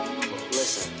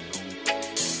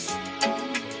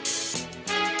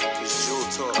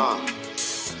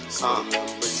I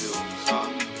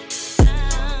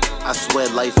swear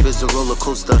life is a roller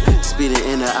coaster. Speeding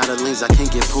in and out of lanes, I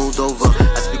can't get pulled over.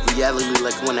 I speak reality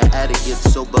like when an addict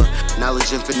gets sober.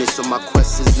 Knowledge infinite, so my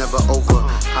quest is never over.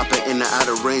 Hopping in and out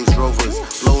of Range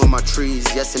Rovers, blowing my trees.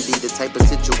 Yes, indeed, the type of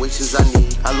situations I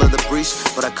need. I love the breach,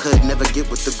 but I could never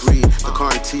get with the greed. The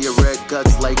car into your red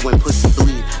guts like when pussy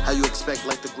bleed. How you expect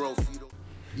life to grow?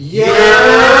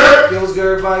 Yeah! Yo, what's good,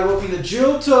 everybody? Welcome to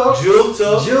Jewel Talk. Jewel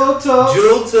Talk. Jewel Talk.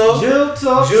 Jewel Talk. Jewel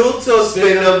Talk. Jewel Talk.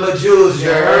 Spin up the jewels, you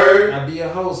heard? I be your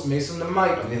host, Mason the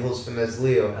Mike. I'm your host, Finesse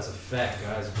Leo. That's a fact,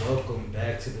 guys. Welcome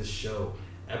back to the show.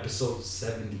 Episode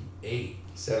 78.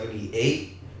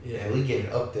 78? Yeah, we getting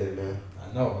up there, man.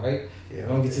 I know, right? Yeah, we're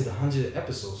going to get to the 100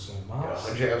 episodes soon, Miles.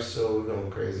 Yeah, 100 episodes, we're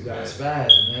going crazy. We got spaz,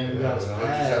 man. We got spaz.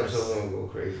 100 episodes, we're going to go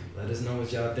crazy. Let us know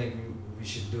what y'all think we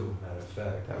should do, matter of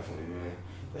fact. Definitely, man.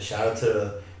 But shout out to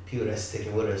the people that's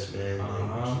sticking with us, man.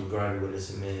 Keep grinding with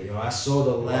us, man. Yo, I saw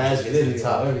the last video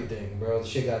of everything, bro. The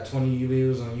shit got 20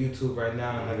 views on YouTube right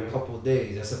now in like a couple of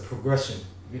days. That's a progression,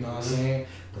 you know what I'm saying?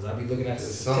 Because I be looking at the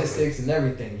statistics and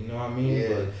everything, you know what I mean? Yeah.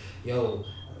 But, yo,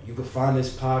 you can find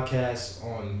this podcast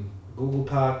on Google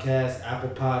Podcasts,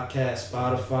 Apple Podcasts,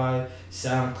 Spotify,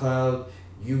 SoundCloud,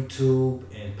 YouTube,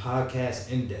 and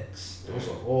Podcast Index. Those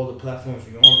are all the platforms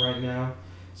we're on right now.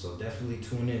 So definitely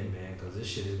tune in, man, because this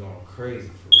shit is going crazy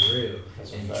for real.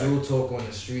 That's and Jewel Talk on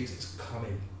the streets is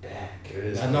coming back. It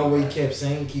is. I know we keep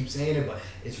saying it, but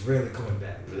it's really coming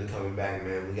back. Really coming back,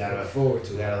 man. We got look forward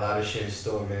to. We got a lot of shit in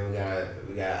store, man.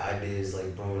 We got ideas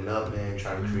like blowing up, man.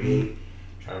 Trying to create,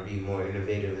 trying to be more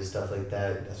innovative and stuff like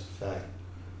that. That's a fact.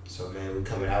 So, man, we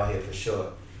coming out here for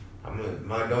sure.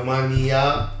 Don't mind me,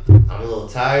 y'all. I'm a little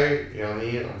tired. You know what I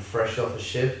mean? I'm fresh off a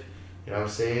shift. You know what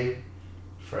I'm saying?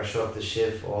 Fresh off the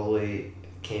shift, all the way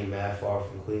came mad far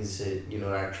from Queens to, you know,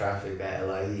 that traffic, that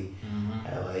LIE.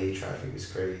 LIE traffic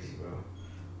is crazy,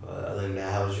 bro. Other than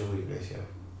that, how was your week, Miss?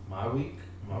 My week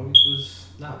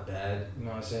was not bad. You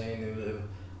know what I'm saying?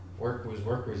 Work was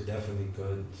definitely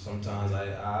good. Sometimes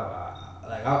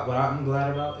what I'm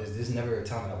glad about is there's never a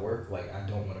time at work like I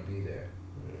don't want to be there.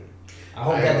 I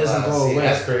hope that doesn't go away.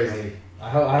 That's crazy. I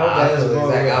hope that doesn't go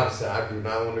away. The exact opposite. I do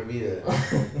not want to be there.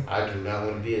 I do not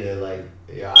want to be there. Like,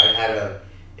 yeah, I had a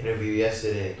interview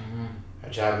yesterday, a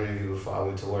job interview before I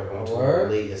went to work. I went to work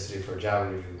late yesterday for a job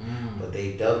interview, but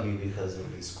they dubbed me because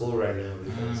I'm in school right now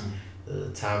because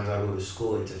the times I go to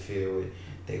school interfere with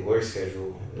their work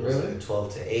schedule. It was like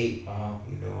 12 to 8. You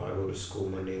know, I go to school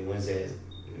Monday and Wednesday.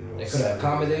 You know, they couldn't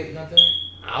accommodate nothing?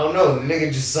 I don't know. The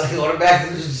nigga just like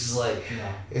automatically just like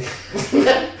no.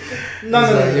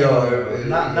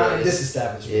 Not in this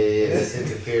establishment. Yeah, this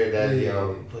interfered that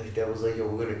but that was like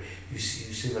we're gonna you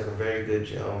seem like a very good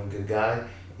guy.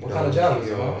 What kind of job was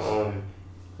it?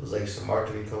 It was like some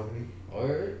marketing company.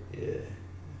 Or yeah,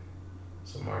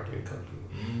 some marketing company.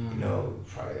 You know,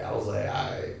 probably I was like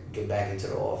I get back into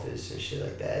the office and shit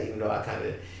like that. Even though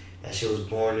that shit was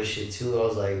boring and shit too. I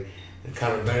was like. It's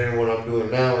kind of better than what I'm doing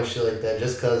now and shit like that.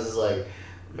 Just cause it's like,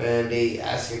 man, they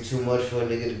asking too much for a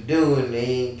nigga to do and they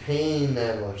ain't paying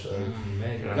that much. Like,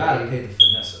 man, you gotta pay the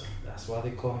finesse. That's why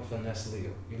they call him Finesse Leo.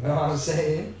 You know what I'm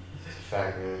saying? It's a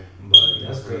fact, man. But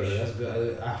that's good. That's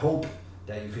good. I hope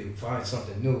that you can find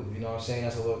something new. You know what I'm saying?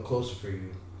 That's a little closer for you.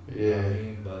 Yeah. You know what I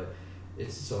mean? But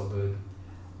it's so good,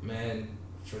 man.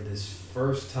 For this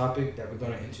first topic that we're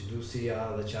going to introduce to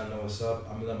y'all, let y'all know what's up.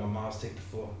 I'm going to let my Miles take the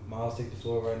floor. Miles, take the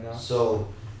floor right now. So,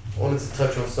 I wanted to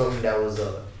touch on something that was,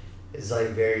 it's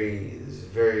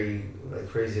very like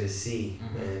crazy to see,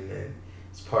 and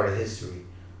it's part of history.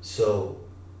 So,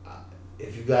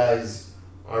 if you guys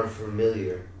aren't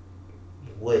familiar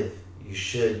with, you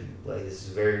should, like, this is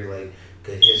very, like,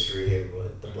 good history here,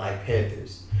 but the Black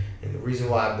Panthers. And the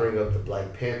reason why I bring up the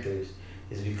Black Panthers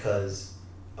is because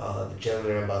the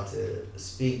gentleman I'm about to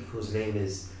speak, whose name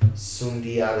is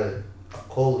Sundiata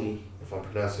Acoli, if I'm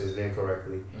pronouncing his name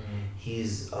correctly,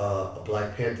 he's a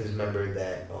Black Panthers member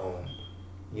that,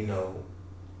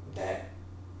 that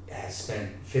has spent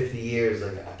 50 years,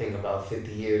 like I think about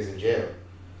 50 years in jail.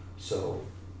 So,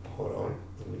 hold on,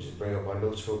 let me just bring up my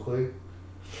notes real quick.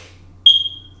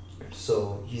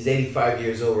 So, he's 85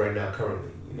 years old right now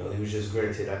currently. You know, he was just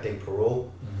granted, I think,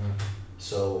 parole.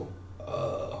 So,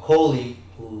 Acoli,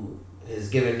 who his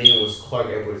given name was Clark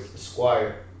Edwards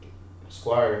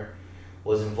Squire,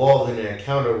 was involved in an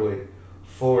encounter with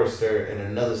Forrester and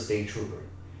another state trooper,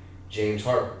 James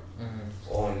Harper,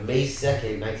 on May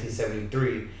 2nd,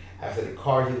 1973, after the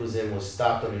car he was in was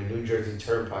stopped on the New Jersey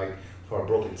Turnpike for a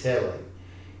broken taillight.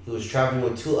 He was traveling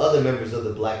with two other members of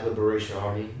the Black Liberation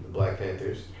Army, the Black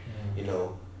Panthers, you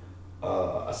know,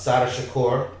 Asada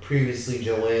Shakur, previously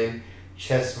Joanne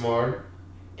Chesmard,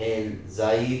 and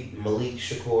Zaid Malik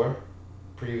Shakur,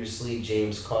 previously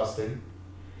James Costin.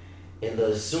 In the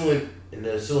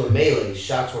ensuing melee,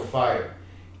 shots were fired,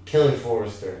 killing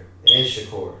Forrester and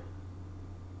Shakur.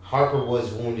 Harper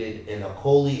was wounded, and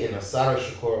Akoli and Asada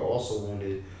Shakur, also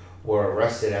wounded, were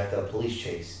arrested after a police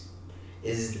chase.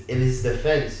 In his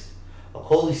defense,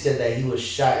 Akoli said that he was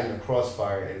shot in the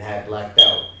crossfire and had blacked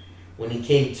out. When he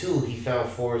came to, he found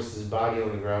Forrester's body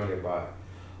on the ground nearby.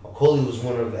 Akoli was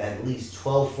one of at least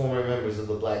 12 former members of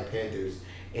the Black Panthers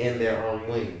and their armed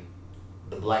wing,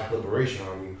 the Black Liberation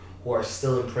Army, who are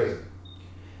still in prison.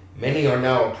 Many are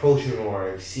now approaching or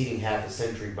exceeding half a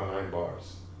century behind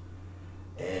bars.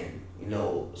 And,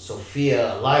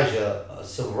 Sophia Elijah, a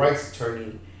civil rights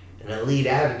attorney and a lead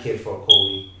advocate for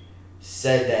Akoli,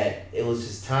 said that it was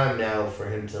his time now for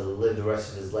him to live the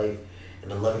rest of his life in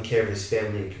the loving care of his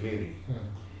family and community.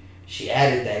 She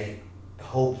added that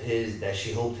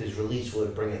she hoped his release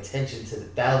would bring attention to the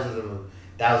thousands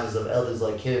of elders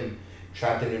like him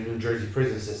trapped in the New Jersey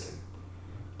prison system.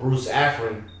 Bruce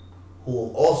Afrin,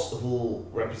 who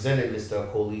represented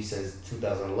Mr. Akoli since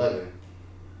 2011,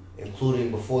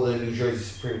 including before the New Jersey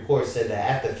Supreme Court, said that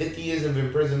after 50 years of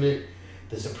imprisonment,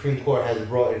 the Supreme Court has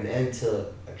brought an end to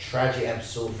a tragic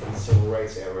episode from the Civil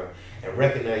Rights era and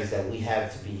recognized that we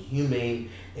have to be humane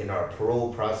in our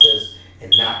parole process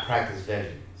and not practice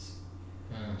vengeance.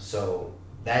 So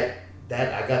that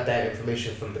I got that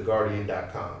information from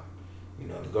TheGuardian.com,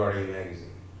 The Guardian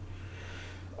magazine.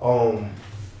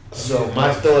 So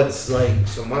my thoughts,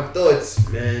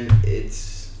 man,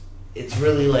 it's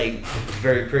really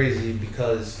very crazy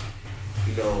because,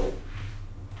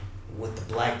 with the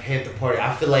Black Panther Party,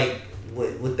 I feel like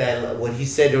with that, what he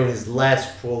said during his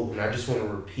last quote, and I just want to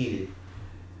repeat it.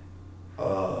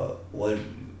 What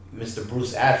Mr.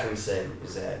 Bruce Afrin said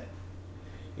was that,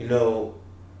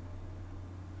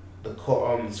 the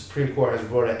Supreme Court has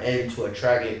brought an end to a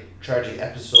tragic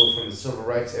episode from the Civil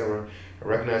Rights era and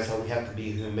recognize how we have to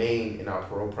be humane in our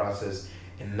parole process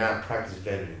and not practice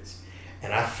vengeance.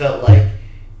 And I felt like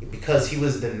because he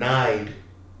was denied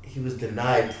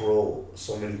parole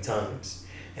so many times,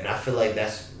 and I feel like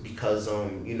that's because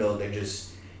they're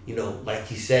just like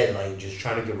he said, just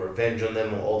trying to get revenge on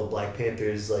them, on all the Black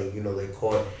Panthers, they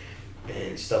caught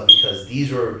and stuff, because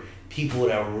these were people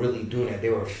that were really doing that. They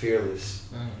were fearless.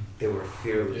 They were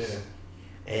fearless.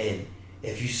 Yeah. And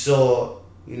if you saw,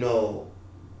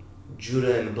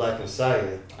 Judah and the Black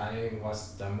Messiah, I didn't even watch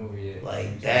that movie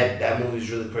yet. That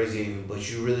movie's really crazy, but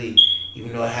you really,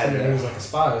 even though it had it was like a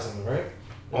spy or something, right?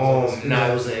 It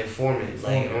was an informant,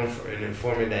 an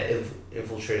informant that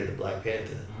infiltrated the Black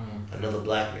Panther. Another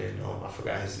black man, I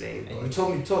forgot his name. And you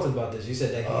talked about this. You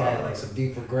said that he had some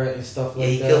deep regret and stuff like that. Yeah,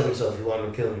 he killed himself. He wanted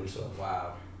to kill himself.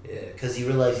 Wow. Yeah, because he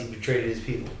realized he betrayed his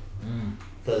people.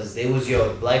 Because they was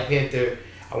Black Panther.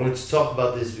 I wanted to talk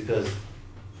about this because,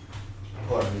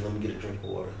 pardon me, let me get a drink of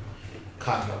water.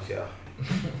 Cotton up, y'all.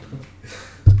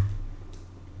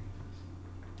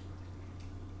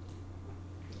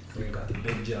 We got the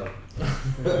big job.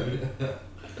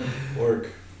 Work.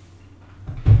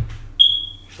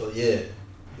 So yeah,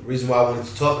 the reason why I wanted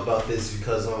to talk about this is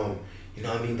because the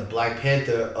Black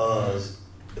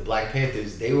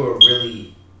Panthers, they were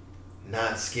really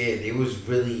not scared. They was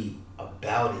really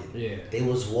about it. Yeah. They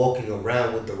was walking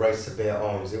around with the rights to bear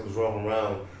arms. They was walking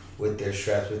around with their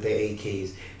straps, with their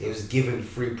AKs. They was giving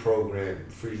free program,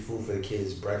 free food for the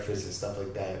kids, breakfast and stuff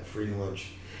like that, free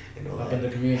lunch, helping the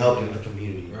community. Helping the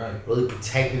community. Right. Really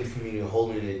protecting the community,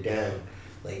 holding it down.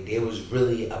 They was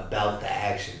really about the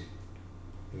action.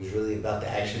 It was really about the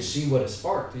action. You see what it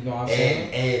sparked, you know what I'm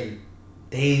saying? And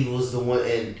they was the one,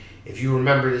 and if you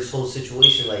remember this whole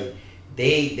situation,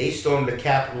 they stormed the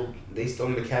Capitol. They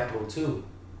stormed the Capitol too.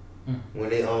 When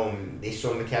they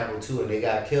stormed the Capitol too, and they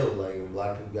got killed. A lot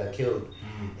of people got killed.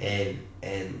 And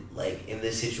in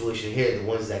this situation here, the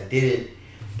ones that didn't,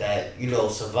 that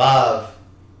survive,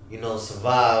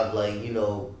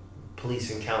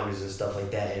 police encounters and stuff like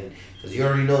that. And because you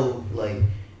already know,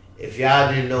 if y'all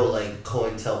didn't know,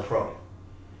 COINTELPRO.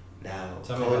 Now,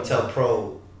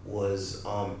 COINTELPRO was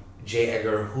J.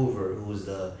 Edgar Hoover, who was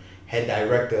the head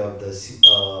director of the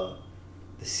CIA.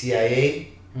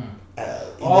 CIA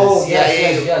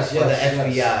or the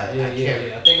FBI.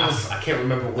 Yes. I can't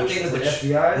remember which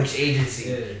FBI? which agency.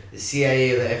 Yeah. The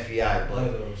CIA or the FBI, but one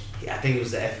of those. I think it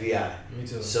was the FBI. Me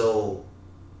too. So,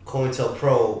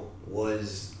 COINTELPRO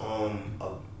was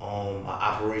an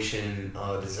operation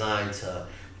designed to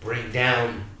bring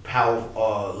down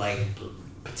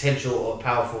potential or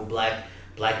powerful black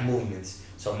movements.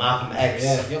 So Malcolm X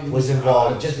was I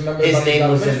involved. just remember his about the name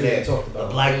was in documentary there. they talked about.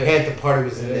 The Black Panther Party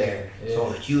was in there. Yeah.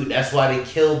 So huge. That's why they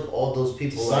killed all those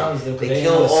people. Like, They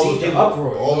killed all those the people.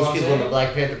 uproar, All those people in the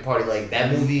Black Panther Party. Like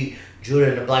that movie, Judah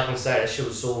and the Black Messiah. That shit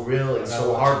was so real and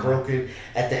so heartbroken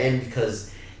at the end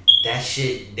because that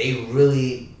shit.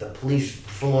 The police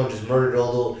full on just murdered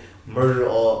all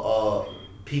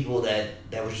people that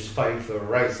was just fighting for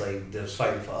rights. Like they was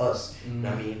fighting for us. You know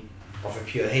what I mean? Or for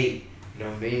pure hate. You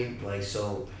know what I mean? Like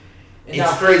so. And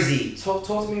it's crazy. Talk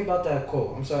to me about that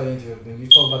quote. I'm sorry to interrupt. When you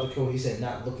talk about the quote, he said,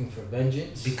 "Not looking for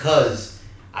vengeance." Because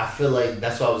I feel like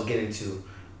that's what I was getting to.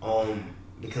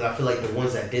 Because I feel like the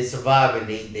ones that did survive and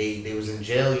they was in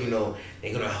jail, you know,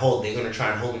 they're gonna try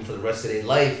and hold them for the rest of their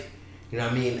life. You know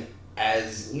what I mean?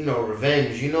 As you know,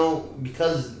 revenge. You know,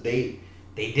 because they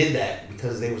did that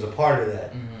because they was a part of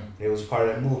that. Mm-hmm. They was part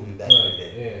of that movement back in the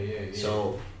day. Yeah.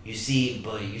 So. You see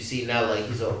now, like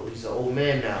he's an old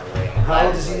man now. Like how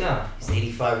old is he now? He's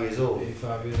 85 years old.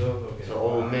 85 years old. Okay. He's an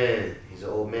old man. He's an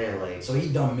old man. Like so, he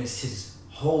done missed his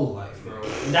whole life, bro.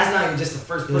 And that's not even just the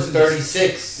first person. He was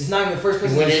 36. It's not even the first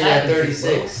person. He went in at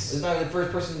 36. It's not even the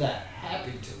first person that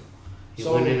happened to. He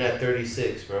went in at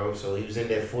 36, bro. So he was in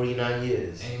there 49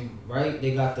 years. And right,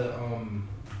 they got the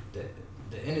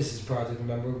Innocence Project.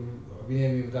 Remember, we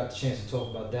didn't even got the chance to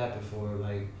talk about that before,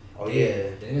 like. Oh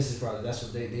yeah, the Innocence Project. That's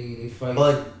what they fight.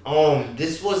 But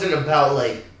this wasn't about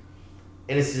like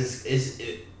innocence. Because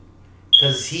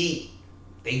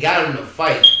they got him to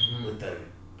fight with them.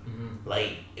 Mm-hmm.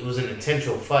 Like it was an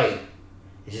intentional fight.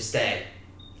 It's just that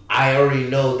I already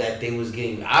know that they was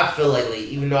getting. I feel like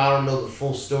even though I don't know the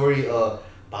full story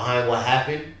behind what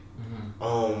happened,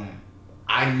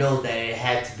 I know that it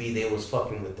had to be they was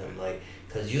fucking with them. Like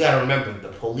because you gotta remember the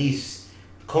police.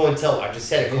 I just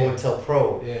said it,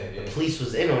 COINTELPRO. The police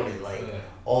was in on it. Like,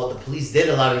 all the police did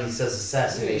a lot of these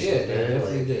assassinations, man. They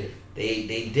definitely did.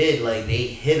 They did, like, they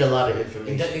hid a lot of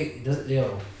information.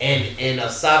 And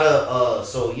Asada,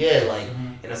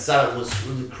 and Asada was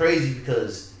really crazy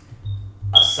because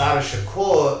Asada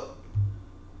Shakur,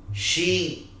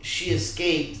 she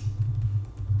escaped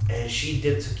and she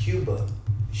dipped to Cuba.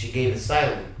 She gained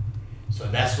asylum. So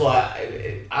that's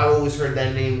why I always heard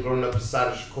that name growing up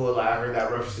Asada Shakur. Like I heard that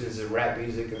references in rap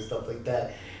music and stuff like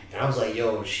that. And I was like,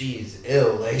 yo, she's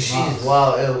ill. Like she's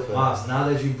wild ill. Miles, now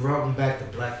that you brought back the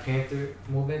Black Panther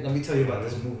movement, let me tell you about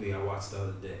this movie I watched the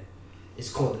other day. The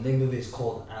name of it is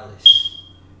called Alice.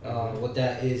 What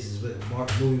that is with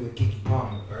movie with Keke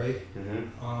Palmer, right?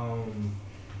 Mm-hmm.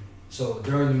 So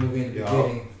during the movie in the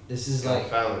beginning, this is like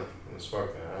Fallon,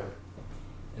 spark that, right?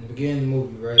 In the beginning of the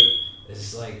movie, right?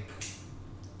 It's like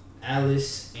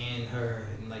Alice and her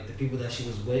and like the people that she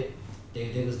was with,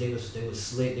 they was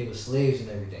slaves and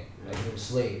everything. Like they were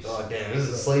slaves. Oh damn, this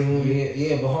is a slave movie.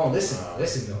 Yeah, but hold on,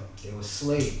 listen though. They were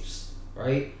slaves,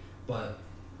 right? But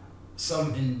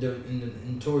some in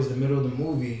towards the middle of the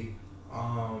movie,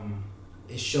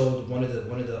 it showed one of the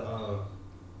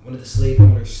slave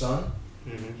owner's son.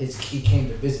 Mm-hmm. He came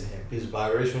to visit him. He was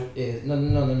biracial? Yeah, no.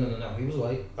 He was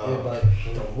white. Yeah, but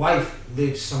the wife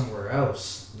lived somewhere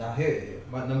else. Now here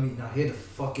the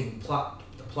fucking plot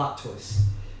twist.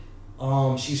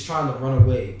 She's trying to run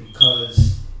away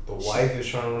because the wife is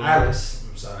trying to run away.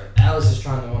 Alice is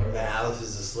trying to run away. And Alice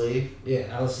is a slave? Yeah,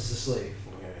 Alice is a slave.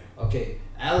 Okay.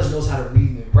 Alice knows how to read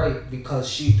and write because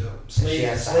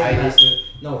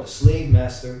the slave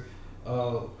master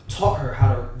taught her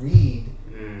how to read.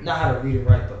 Not how to read and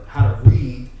write, but how to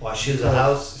read. While she was in the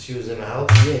house? She was in the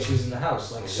house? Yeah, she was in the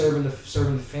house. Like serving the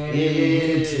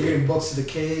family, reading books to the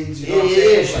kids. You know what I'm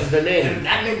saying? She's the name. And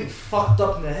that made me fucked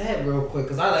up in the head real quick.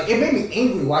 Because it made me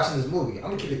angry watching this movie. I'm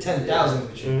going to keep it 10,000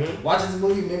 with you. Mm-hmm. Watching this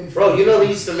movie made me Bro, they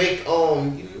used to make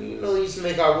they used to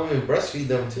make our women breastfeed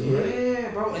them too, right? Yeah,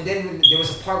 bro. And then there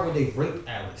was a part where they raped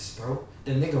Alice, bro.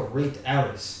 The nigga raped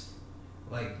Alice.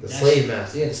 Like the slave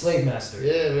master. Yeah, the slave master.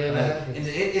 Yeah, man. Like, and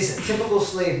it's a typical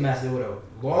slave master with a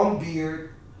long beard.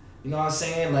 You know what I'm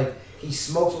saying? Like he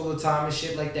smokes all the time and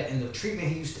shit like that. And the treatment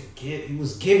he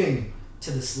was giving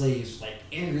to the slaves, like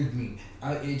angered me.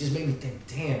 It just made me think,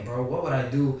 damn, bro, what would I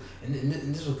do? And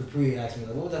this is what Capri asked me,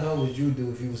 like, what the hell would you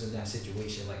do if you was in that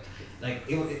situation? Like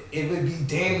it would be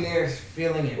damn near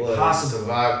feeling impossible.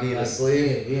 Survive being a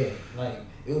slave? Yeah. Like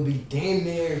it would be damn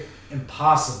near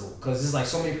impossible because it's like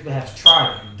so many people have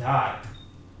tried and died.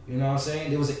 You know what I'm saying?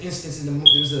 There was an instance in the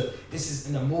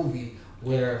movie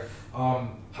where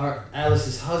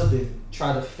Alice's husband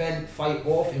tried to fight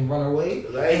off and run away.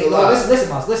 Listen,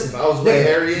 Miles, listen. If I was with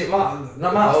Harriet, Miles.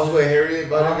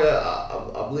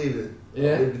 I believe it.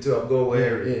 Yeah. I believe it too. I'm going with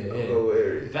Harriet. Yeah. I'm going with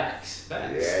Harriet. Facts. Yeah.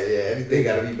 Everything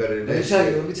gotta be better than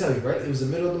that. Let me tell you, right? It was the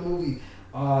middle of the movie.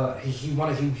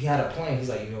 he had a plan. He's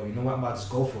like, you know what, I'm about to just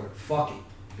go for it. Fuck it,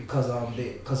 because of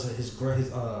his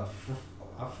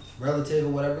relative or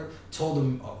whatever told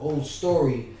him an old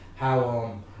story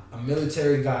how a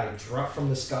military guy dropped from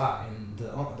the sky and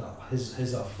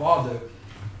his father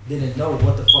didn't know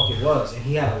what the fuck it was, and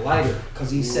he had a lighter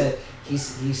because he said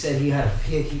he had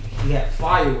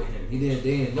fire with him. They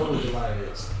didn't know what the lighter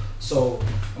is. So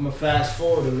I'm gonna fast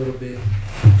forward a little bit.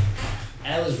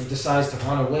 Alice decides to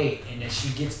run away, and then she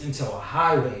gets into a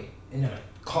highway in a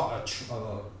car,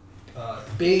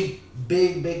 big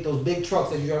those big trucks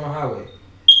that you drive on the highway.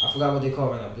 I forgot what they call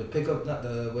right now. The pickup, not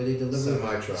the where they deliver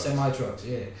semi trucks.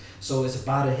 Yeah. So it's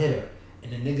about to hit her,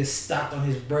 and the nigga stopped on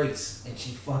his brakes, and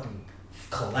she fucking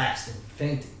collapsed and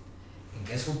fainted. And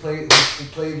guess who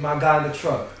played my guy in the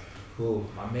truck? Who?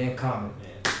 My man Common,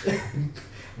 man.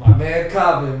 My man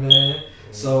Common, man.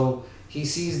 So he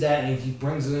sees that and he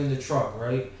brings her in the truck,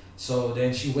 right? So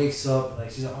then she wakes up,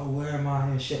 like she's like, oh, where am I?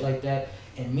 And shit like that.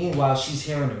 And meanwhile, she's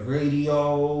hearing the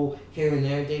radio, hearing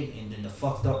everything. And then the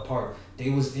fucked up part, they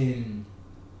was in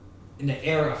the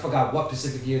era, I forgot what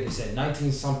specific year they said,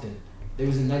 19-something. They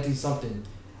was in 19-something.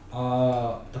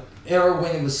 The era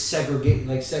when it was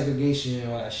segregation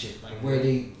and all that shit. Like where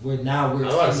now we're. I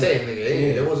was about to say,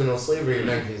 nigga, there wasn't no slavery in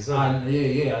 19-something.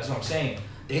 Yeah, that's what I'm saying.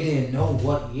 They didn't know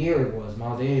what year it was,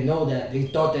 man. They didn't know that. They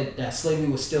thought that slavery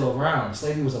was still around.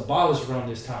 Slavery was abolished around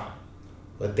this time.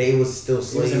 But they was still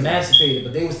slaves. It was emancipated,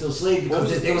 but they was still slaves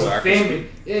because there was a family.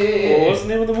 Yeah. What's the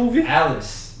name of the movie?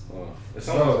 Alice. Oh, it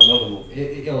sounds like another movie.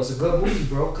 It's a good movie,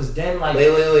 bro. Because then, like,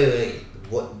 wait.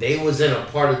 What they was in a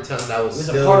part of time that was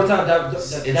still. It was a part of time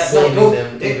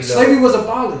that slavery was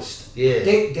abolished. Yeah.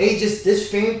 They just this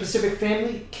Pacific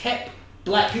family kept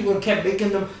black people and kept making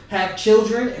them have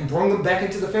children and bring them back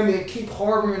into the family and keep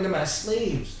harboring them as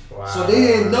slaves. Wow. So they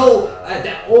didn't know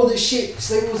that all this shit,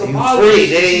 slavery was abolished. Free.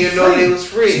 They didn't even know they was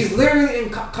free. She's literally in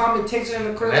Common takes her in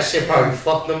the crib. That shit probably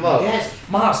fucked them up. Yes,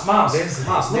 Moms,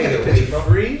 look at the picture, bro.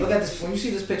 Free? Look at this. When you see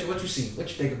this picture, what you see? What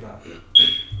you think about?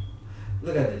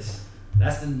 Look at this.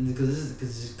 That's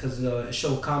because it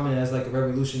showed Common as like a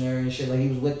revolutionary and shit. Like he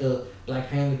was with the Black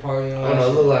Panther Party and all that. I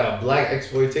don't know, it looked like a black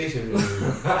exploitation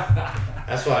movie.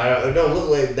 That's why it don't look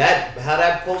like that. How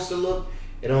that poster look,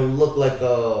 it don't look like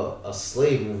a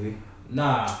slave movie.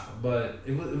 Nah, but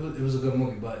it was a good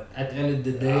movie. But at the end of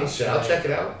the day, I'll check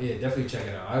it out. Yeah, definitely check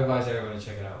it out. I advise everyone to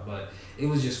check it out. But it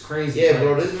was just crazy. Yeah,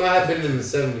 bro, this might have been in the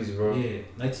 70s, bro. Yeah,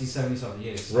 1970 something.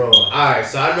 Yes. Bro, alright,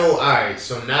 so I know. Alright,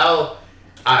 so now,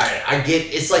 alright, I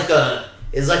get. It's like a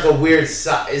weird.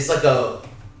 It's like a.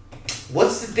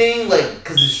 What's the thing? Like,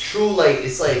 cause it's true. Like,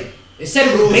 it's like. It said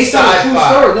it was based on a true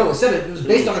story. No, it said it was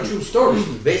based on a true story.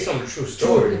 Based on a true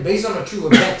story. Based on a true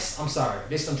events. I'm sorry.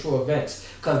 Based on true events.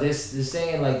 Because they're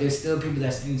saying, like, there's still people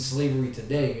that's in slavery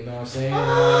today. You know what I'm saying?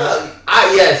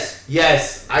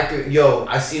 Yes. I could. Yo,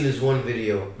 I seen this one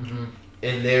video. Mm-hmm.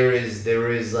 And there is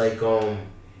like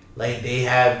they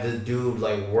have the dude,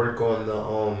 like, work on the,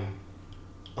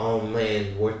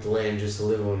 land, work the land just to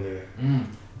live on there.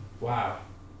 Wow.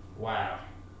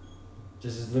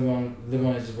 Just live on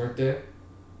and just work there?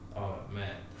 Oh,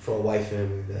 man. For a white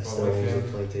family that still owns a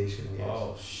plantation. Yes.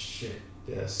 Oh, shit.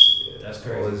 Yes. Yeah. That's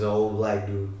crazy. Oh, it's an old black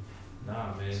dude.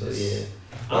 Nah, man. So, yeah.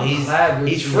 I'm glad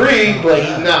he's free, but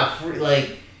he's not free.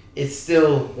 Like, it's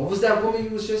still... What was that woman you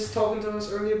was just talking to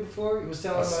us earlier before? You was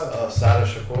telling about... Sada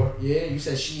Shakur. Yeah, you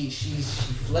said she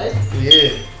fled?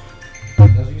 Yeah.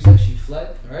 That's what you said? She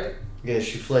fled, right? Yeah,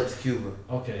 she fled to Cuba.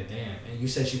 Okay, damn. And you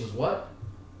said she was what?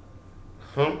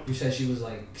 Huh? You said she was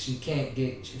like, she can't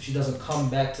get, if she doesn't come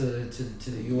back to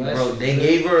the U.S. Bro, they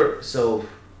gave her, so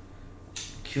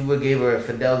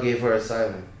Fidel gave her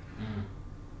asylum.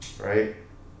 Mm. Right?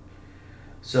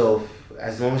 So,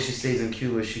 as long as she stays in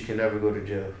Cuba, she can never go to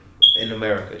jail. In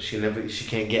America. She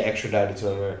can't get extradited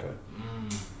to America.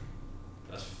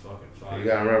 That's fucking fire. You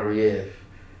gotta remember, yeah,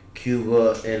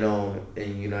 Cuba and the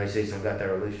United States don't got that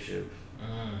relationship.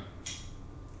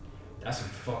 That's some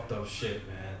fucked up shit,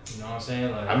 man. You know what I'm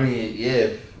saying? Like, I mean, yeah,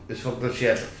 it's fucked up. She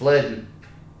had to fled,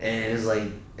 and it's like,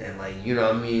 you know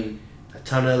what I mean? A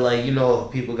ton of, like, you know,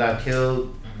 people got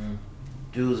killed,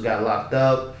 dudes got locked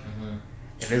up,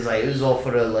 and it's like, it was all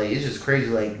for the, like, it's just crazy,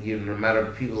 like, you know, no matter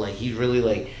people, like, he's really,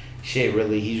 like,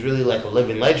 he's really, like, a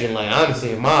living legend, like,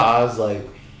 honestly, in my eyes, like,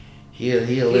 he a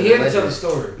living legend. He here to tell the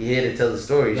story. He here to tell the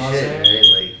story, you know shit, man,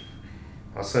 like,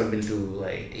 my son been through,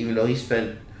 like, even though he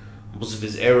spent most of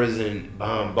his eras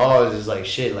behind bars, is like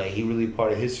shit. Like he really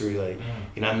part of history. Like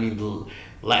you know what I mean.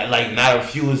 Like not a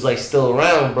few is like still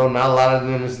around, bro. Not a lot of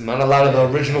them. Not a lot of the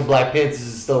original Black Panthers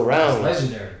is still around. It's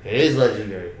legendary. It is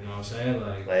legendary. You know what I'm I'm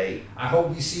saying? Like I hope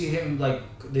we see him, like,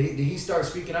 did he start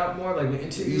speaking out more, like, with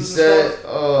interviews he and said,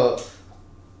 stuff?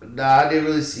 nah, I didn't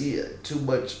really see too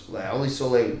much. Like, I only saw,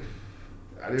 like,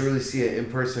 I didn't really see an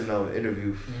in-person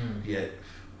interview yet.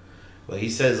 But he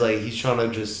says, like, he's trying to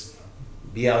just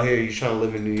be out here. He's trying to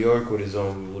live in New York with his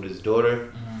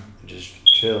daughter, and just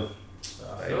chill.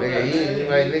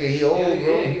 Nigga, he old, bro.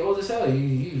 Yeah, he old as hell.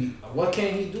 What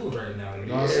can he do right now? You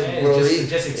know what I'm saying? Bro,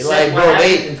 just accept like, what bro,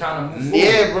 happened and kind of move forward.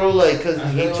 Yeah, bro, like, cause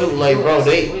he took, like, bro,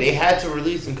 they situation. had to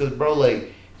release him, cause, bro,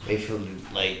 like, they feel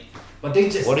like. But they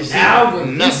just what is now he?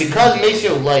 Not because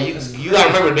Maceo, like, you gotta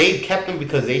remember, they kept him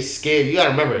because they scared. You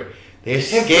gotta remember, they're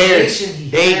scared.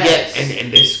 They get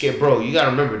and they're scared, bro. You gotta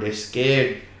remember, they're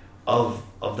scared of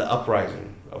the uprising.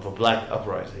 Of a black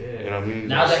uprising, yeah. You know what I mean?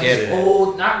 Now that he's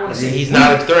old, not want to say he's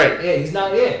not a threat. Yeah, he's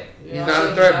not. Yeah, he's not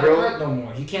a threat, bro. Not a threat no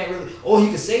more. He can't really. Or he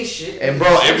can say shit. And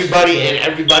bro, everybody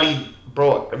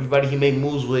he made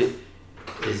moves with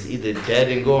is either dead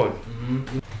and gone.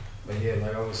 Mm-hmm. But yeah,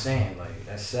 like I was saying, like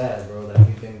that's sad, bro. That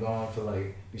he's been gone for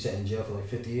like you said in jail for like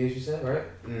 50 years. You said right?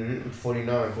 49,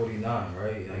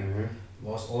 right? Like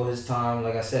lost all his time.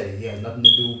 Like I said, he had nothing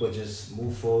to do but just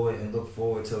move forward and look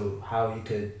forward to how he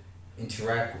could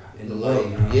interact in the world.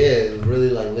 Yeah, really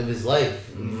like live his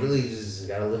life. He really just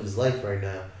gotta live his life right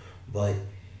now. But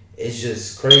it's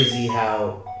just crazy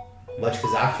how much,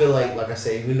 because I feel like I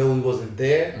said, even though he wasn't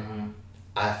there,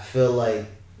 I feel like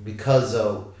because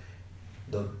of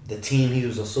the team he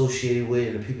was associated with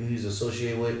and the people he was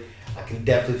associated with, I can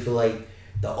definitely feel like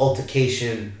the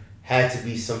altercation had to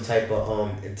be some type of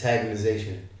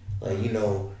antagonization, like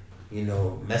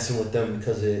messing with them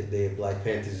because they're Black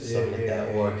Panthers or something like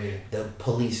that, or the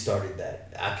police started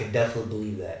that. I could definitely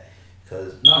believe that.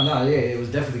 It was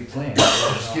definitely planned.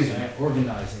 Excuse me.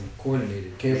 Organizing,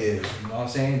 coordinated, careful. You know what I'm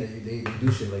saying? They do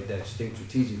shit like that. Just think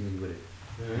strategically with it.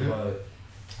 But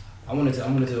I wanted to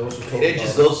also talk. It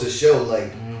just goes to show,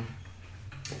 like,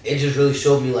 it just really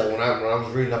showed me, like, when I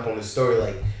was reading up on the story,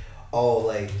 like,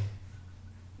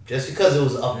 just because it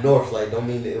was up north, like, don't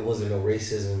mean that it wasn't no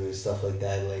racism and stuff like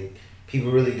that. Like,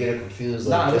 people really get it confused,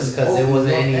 like, just because there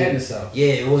wasn't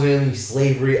it wasn't any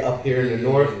slavery up here in the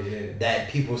north. That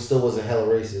people still wasn't hella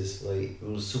racist. Like, it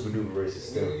was super duper racist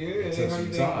still.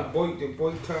 The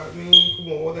boycott, man. Come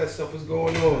on, all that stuff is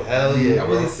going on. Hell yeah. I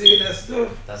wasn't seeing that stuff.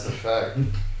 That's a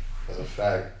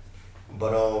fact.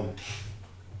 But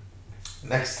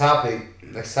next topic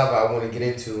I want to get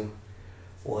into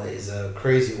is a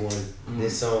crazy one.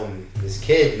 This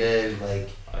kid, man, like,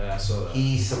 I saw that.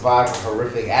 He survived a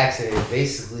horrific accident.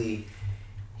 Basically,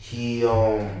 he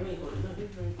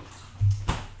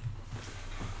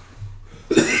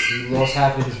lost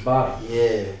half of his body.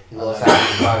 Yeah, he lost half of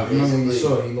his body. Remember when you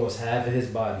saw it, he lost half of his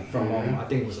body from I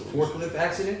think it was a forklift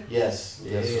accident. Yes,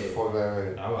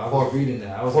 forklift. I was reading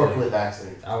that. Forklift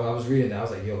accident. I was reading that. I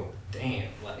was like, yo, damn,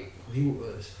 like he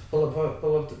was. Pull up your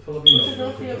notes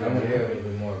real quick. I want to hear a little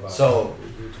bit more about. So,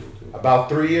 about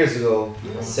 3 years ago,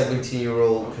 a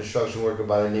 17-year-old construction worker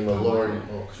by the name of Lauren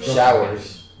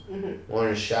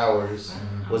Showers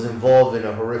was involved in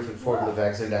a horrific forklift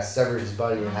accident that severed his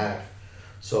body in half.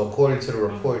 So, according to the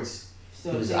reports, he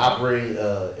was operating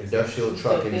an industrial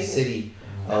truck in the city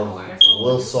of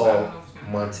Wilsaw,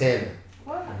 Montana.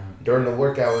 During the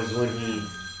work hours,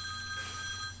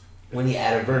 when he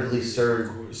inadvertently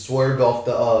swerved off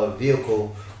the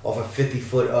vehicle off a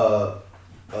 50-foot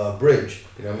bridge.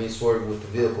 You know what I mean? Swerved with the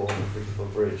vehicle on a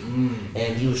 50-foot bridge.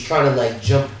 And he was trying to, like,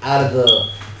 jump out of the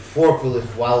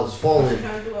forklift while it was falling,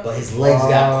 but his legs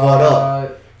got caught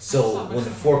up. So when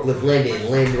the forklift landed, it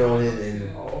landed on him and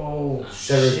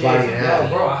severed his body in half.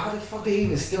 Bro, how the fuck did he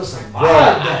even still survive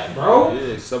that, bro?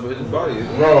 Yeah, severed his body.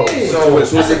 Bro, so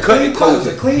it's a clean cut.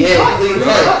 It's a clean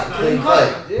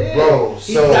cut. Yeah. Bro,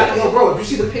 bro, if you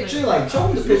see the picture, like, show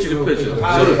him the picture. Show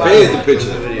the fans the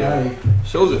picture.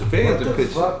 Shows the fans the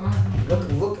picture. Fuck,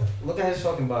 man? Look at his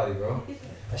fucking body, bro.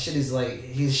 That shit is like,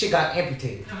 his shit got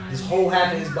amputated. His whole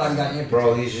half of his body got amputated.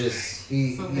 Bro, he's just...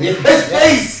 His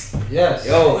face! Yes.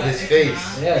 Yo, his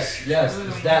face. Yes.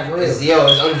 It's that real. It's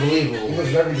unbelievable. He was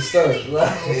very disturbed.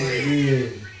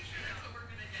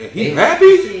 He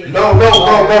happy? No, bro.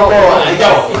 Yo,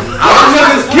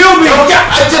 niggas kill me.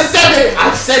 I just said it. I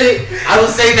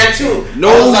was saying that too.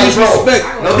 No disrespect.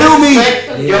 Kill me.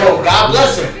 Yo, God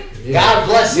bless him. God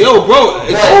bless him. Yo, bro,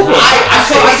 it's over.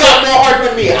 I got more heart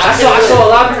than me. I saw a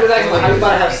lot of people asking, like, how you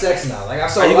about to have sex now? Like, I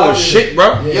saw a lot of shit,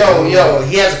 bro? Yo,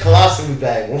 he has a colostomy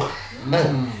bag. He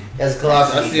has a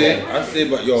colostomy bag. I see it,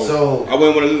 but yo, so, I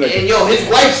wouldn't want to look like and yo, his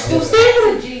wife's still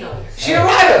staying with him. She a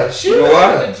rider. You know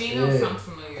why? Gino sounds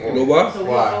familiar. You know why? So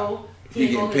He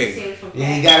getting paid.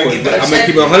 Yeah, you gotta get that. I'm gonna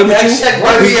keep it 100 with you. That check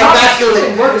must be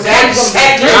immaculate. That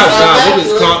check is Workers'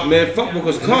 immaculate. comp, man. Fuck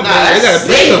workers' comp, Nah, man. They gotta that's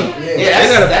pay state. him. Yeah, They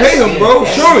gotta pay him, bro.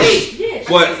 that's Insurance.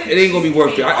 state. But it ain't gonna be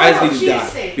worth it. I just need to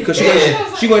die because she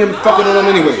gonna end up fucking on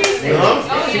him anyway.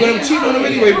 She gonna cheat on him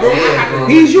anyway, bro.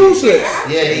 He's useless.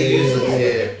 Yeah, he useless.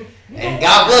 Yeah. And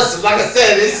God bless him. Like I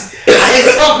said, I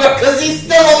ain't talking about because he's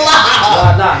still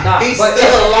alive. Nah. He's But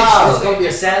still alive. It's gonna be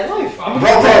a sad life.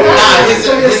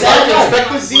 His life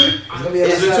expectancy is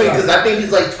is between, because I think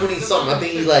he's like 20 something. I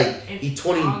think he's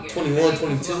 20, 21,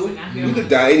 22. You could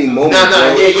die any moment. Yeah.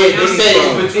 bro. They said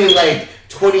it's between like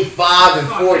 25 and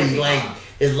 40. Like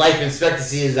his life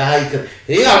expectancy is how he could.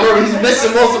 Yeah, remember he's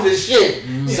missing most of his shit.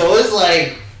 So it's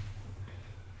like.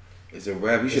 It's a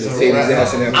rap. You should have saved his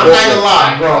ass in that. I'm not gonna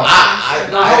lie, bro. I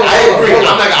agree.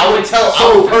 I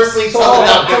would personally tell the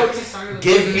doctor,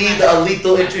 give me the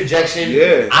lethal interjection.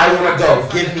 Yeah. I wanna go.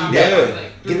 Give me that. Yeah.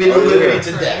 Give me the liberty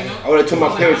to death. I would have told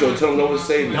my parents, tell them no one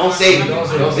save me. Don't save me.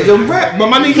 It's a rap, but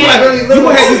my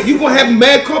nigga, you gonna have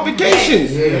mad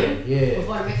complications. Yeah.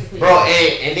 Bro,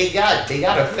 and they got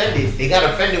offended. They got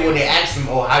offended when they asked them,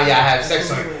 "Oh, how y'all have sex?"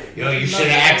 Like, you should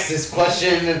have asked this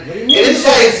question. And it's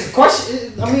like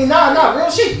question. I mean, nah, real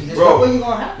shit. There's no way you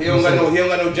gonna have. He don't got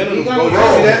no genitals, bro. You bro,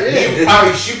 see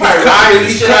that? she probably riding the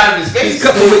shit out of his face. He's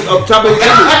cupping with up top of his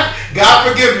head. God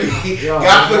forgive me.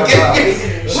 God forgive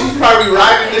me. She's probably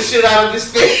riding the shit out of his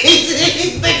face.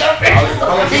 He think I'm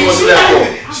How long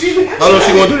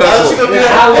she gonna do that for?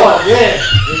 How long? Yeah,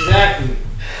 exactly.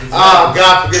 Oh,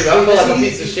 God forgive me. I feel like a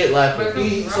piece of shit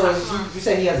laughing. So you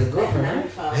said he has a girlfriend,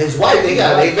 right? His wife, they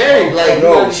married. Like,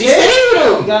 No, she stayed with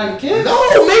him. You got him kids? No,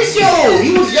 Maceo.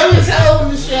 He was young as hell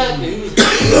when this shit happened. He was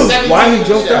 17. Why he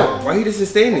jumped out? Why he just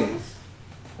staying there?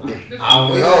 I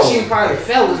don't know. She probably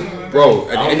fell. Bro,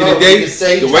 at the end of the day,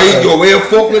 the way a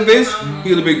forklift is, he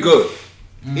would have been good.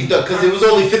 He thought, because it was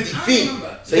only 50 feet.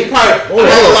 So he probably,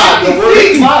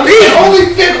 Only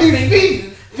 50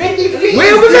 feet. 50 feet.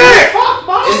 Where was that?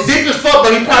 it's deep as fuck,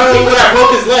 but he probably would have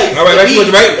broke his leg. All right, that's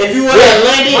what right. If you would have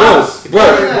landed,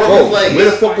 Bro, where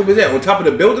the fuck was that? On top of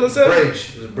the building or something?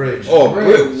 Bridge. It was a bridge. Oh,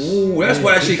 ooh, that's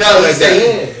why that He shit fell. felt like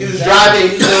that. He was driving.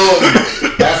 He was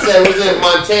I said it was in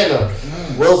Montana,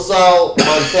 Wilsaw,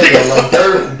 Montana.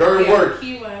 Like during work,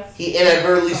 he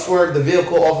inadvertently swerved the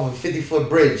vehicle off of a 50-foot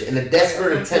bridge. In a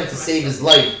desperate attempt to save his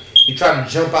life, he tried to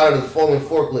jump out of the falling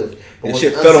forklift, but was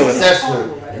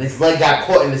unsuccessful, and his leg got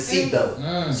caught in the seat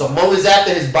though. So moments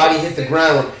after his body hit the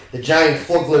ground, the giant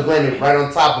forklift landed right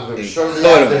on top of him. Shortly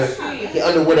after, he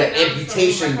underwent an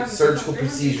amputation surgical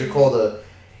procedure called a...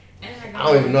 I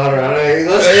don't even know how to...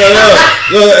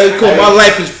 It's called My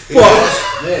Life is Fucked.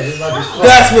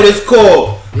 That's what it's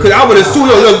called. Cause I would assume,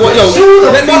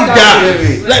 let me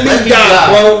die. Let me die,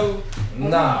 bro.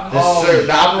 Nah.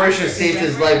 The operation saved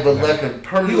his life, but left him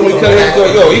permanently. He gonna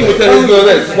tell his girl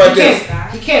this right there.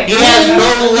 He can't. He has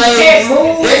no legs.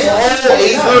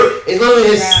 It's literally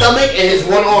his stomach and his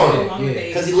one arm.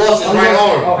 Because he lost his right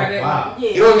arm. Oh, wow.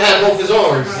 He don't even have both his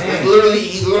arms.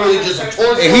 He's literally just a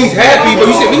torso. And he's happy, but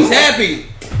you said he's happy.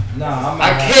 Nah,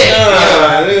 I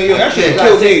can't. That shit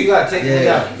killed me. You gotta take me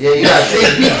down. Yeah, you gotta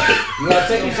take me. You gotta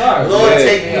take me. Sorry. Lord,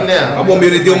 take me now. I won't be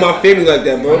able to deal with my family like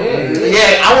that, bro.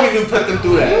 Yeah, I won't even put them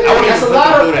through that. I won't even put them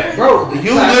through that. Bro,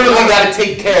 you literally gotta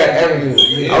take care of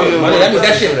everyone. That means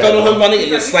that shit fell on him, my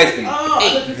nigga, and sliced him.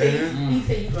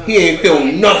 He ain't feel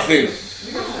nothing.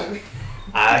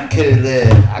 I couldn't live.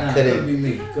 I couldn't.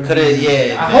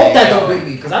 Yeah. I hope that don't beat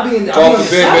me, cause I be in the. Talking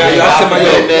big,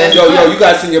 man. Yo, you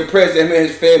gotta send your prayers to him and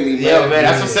his family, man. Yeah, man.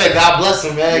 That's what I said. God bless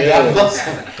him, man. God bless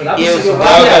him. I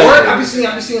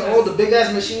be seeing all the big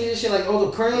ass machines and shit, like all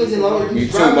the cranes and all the. Me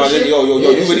too, my nigga. Yo,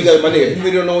 you really got my nigga. If you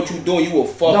really don't know what you doing, you will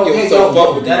fuck yourself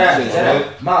up with that shit,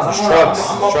 man. Miles,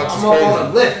 I'm on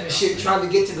a lift and shit, trying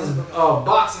to get to this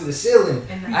box in the ceiling.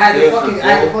 I had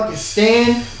to fucking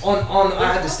stand on.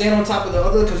 I had to stand on top of the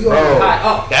other, because you already high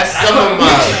up. That's some of my.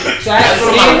 So I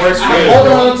I'm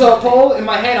holding on to a pole in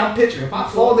my head. I'm picturing if I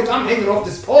fall, I'm hanging off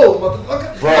this pole,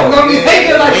 motherfucker. Bro, I'm gonna be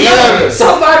hanging like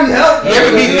somebody help. You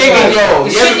ever be thinking, yo?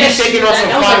 You ever be thinking on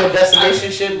some Final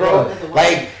Destination shit, bro?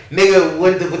 Like. Nigga,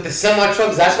 with the semi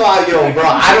trucks, that's why, bro,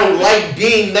 I don't like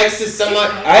being next to semi.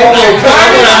 I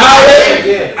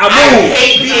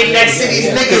hate being next to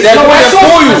these niggas.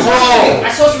 I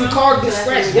saw some car get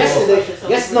scratched yesterday.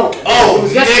 Yes, no. Oh, it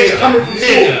was yesterday coming from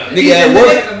school. Nigga at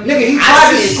work. Nigga, he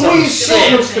tried to squeeze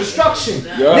shit. It was construction.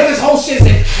 Niggas whole shit is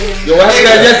Yo, what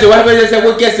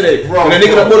happened yesterday? Bro, when a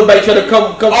nigga on the motorbike trying to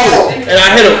come through, and I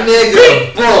hit him.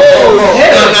 Nigga, bro.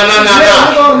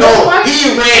 No.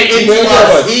 He ran into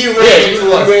us. You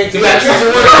got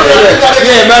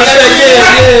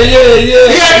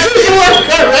to choose your word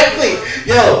correctly.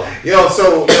 Yo,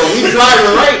 so we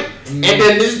driving right, and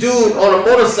then this dude on a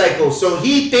motorcycle. So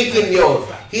he thinking,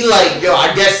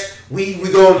 I guess. We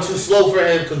going too slow for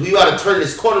him because we got to turn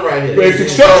this corner right here. But it's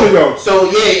construction though.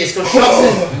 So yeah, it's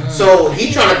construction. So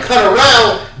he trying to cut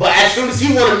around, but as soon as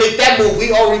he want to make that move,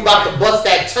 we already about to bust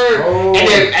that turn. And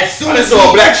then as soon as saw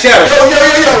a black shadow.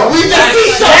 Yo, we just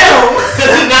see shadow. Cause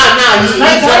he No.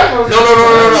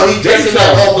 He dressed in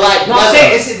like all black. No, I'm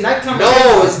saying it's nighttime. No,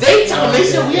 it's daytime. They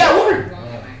said we at work.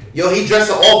 Yo, he dressed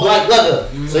in all black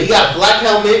leather. So he got black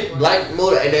helmet, black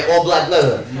motor, and then all black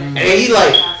leather. And then he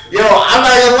like. Yo, I'm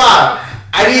not gonna lie.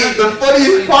 The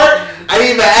funniest part, I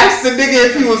didn't even ask the nigga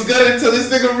if he was good until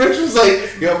this nigga Rich was like,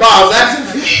 yo, Miles, ask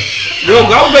him. Yo,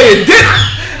 I was ready to dip.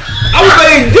 I wasn't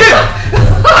ready to dip.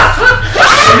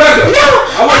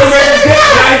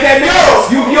 I ain't that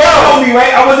nigga. You know me,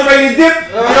 right? I wasn't ready to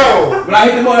dip. Yo. But I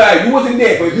hit the motor, you wasn't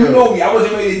there, but you know me. I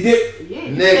wasn't ready to dip.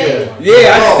 Nigga.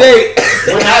 Yeah, I stayed.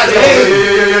 I got out of the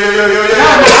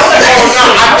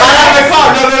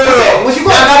car. No. What you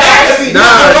going?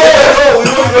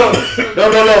 No.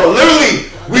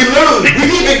 Literally, we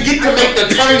didn't even get to make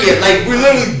the turn yet. Like we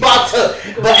literally about to,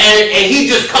 and he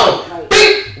just come,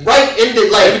 right in the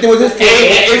like. Everything was his fault.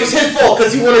 And it was his fault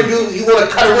because he want to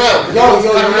cut around. Yo,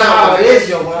 you know how it is,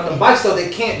 yo. When on the bikes though, they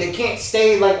can't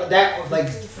stay like that, like.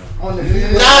 On the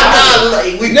Nah.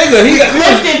 We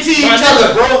clipped into each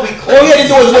other, bro. All he had to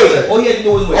do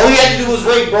was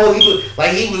wait. Bro. He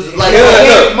was like.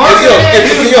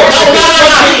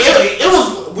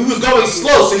 We was going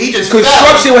slow, so he just.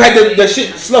 Construction had the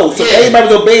shit slow, so everybody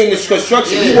was obeying this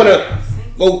construction. He wanna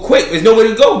go quick. There's nowhere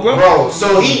to go, bro. Bro,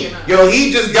 so he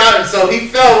just got it. So he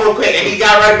fell real quick, and he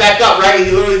got right back up. Right,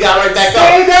 he literally got right back up.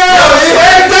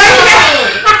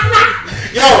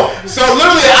 Yo, so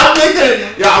literally, I'm thinking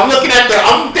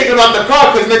about the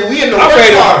car because nigga, we in the work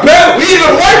car. We in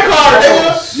the work car,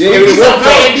 nigga. Yeah, these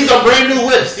are brand new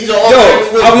whips. These are all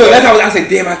brand new whips. That's how I said,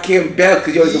 damn, I can't back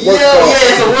because it's a work car. Yeah,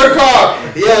 it's a work car.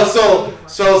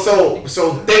 So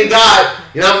thank God,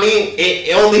 you know what I mean?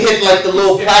 It only hit like the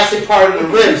little plastic part of the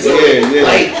rim. So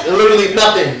like literally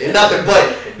nothing.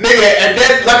 But nigga, and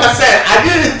then like I said, I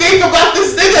didn't think about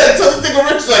this nigga until this nigga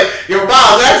Rich was like, yo,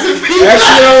 Miles, that's it.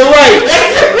 Actually, all right.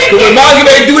 Because when Miles get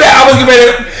ready to do that, I was getting ready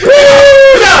to.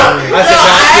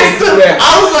 I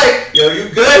was like, yo, you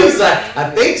good? He's like, I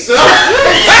think so.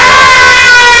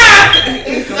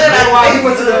 That's why he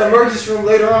went to the emergency room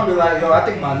later on. Be like, yo, I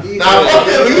think my knee. Nah, fuck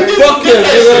him. He did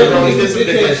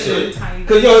that shit.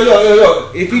 Cause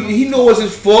yo, if he know it's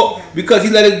his fault because he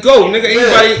let it go, nigga.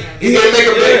 Anybody, he didn't make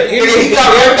a break. He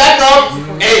got right back up,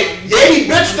 and he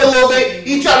bitched a little bit.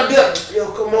 He tried to be like,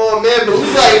 yo, come on, man, but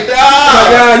he's like,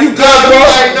 nah, you good, bro?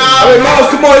 Like, nah, hey, Miles,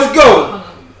 come on, let's go.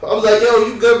 I was like, yo,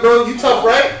 you good, bro? You tough,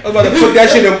 right? I was about to put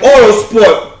that shit in auto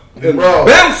sport. Bro,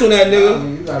 bounce on that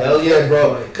nigga. Hell yeah,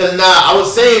 bro. Cause I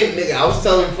was saying, nigga, I was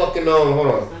telling fucking hold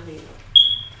on.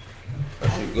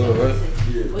 That shit good, right?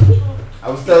 I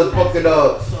was telling fucking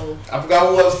I forgot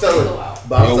who I was telling.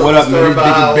 Yo, what up, man?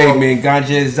 This big man,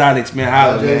 Ganja Exotics, man.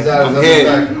 Holla,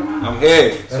 man. I'm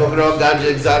here. Smoking on Ganja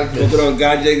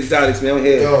Exotics. Man. I'm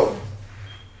here. Yo,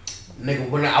 nigga,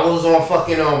 when I was on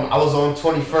fucking I was on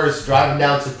 21st driving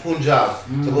down to Punjab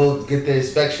to go get the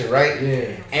inspection, right?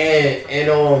 Yeah.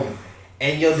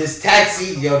 And yo, this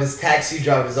taxi driver,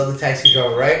 this other taxi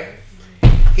driver, right?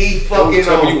 He fucking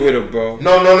tell me you hit him, bro.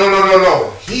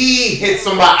 No. He hit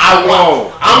somebody. I'm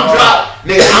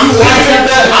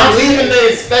leaving the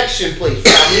inspection place.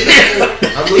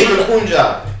 I'm leaving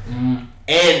Punjab.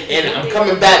 And I'm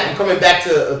coming back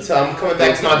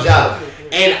to my job.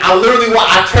 And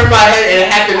I turned my head and it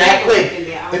happened that quick.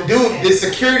 The dude, this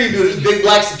big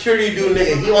black security dude,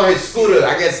 nigga, he on his scooter,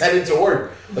 I guess heading to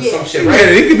work or some shit, right?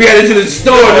 Yeah, he could be headed to the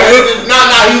store, nigga.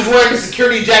 Nah, he was wearing a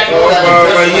security jacket.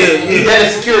 He had a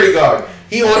security guard.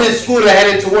 He on his scooter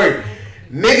headed to work.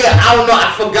 Nigga, I don't know,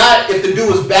 I forgot if the dude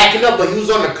was backing up, but he was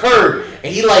on the curb.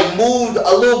 And he like moved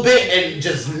a little bit and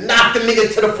just knocked the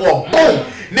nigga to the floor. Boom!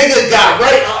 Nigga got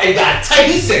right up and got tight.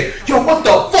 He said, yo, what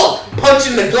the fuck?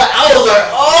 Punching the glass. I was like,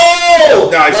 oh!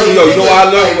 Nah, like, you know what I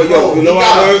learned? You know what I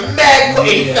learned? Mad and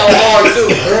he fell hard too.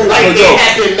 Like, it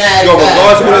happened mad. Yo,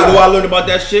 regardless of what I learned about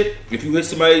that shit, if you hit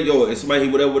somebody, if somebody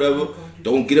hit whatever,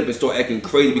 don't get up and start acting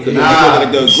crazy because you're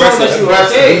like the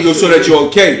aggressor. You'll show that you're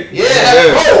okay.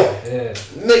 Yeah.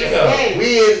 Nigga,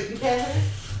 we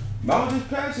Mama just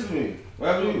passed to me. What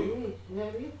happened to you? What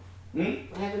happened to you? Hmm?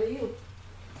 What happened to you?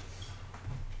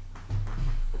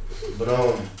 But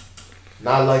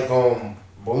not like when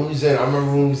we was in. I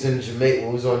remember when we was in Jamaica. When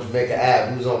we was on Jamaica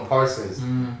Ave. We was on Parsons.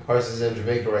 Parsons in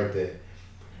Jamaica right there.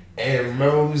 And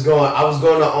remember when we was going. I was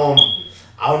going to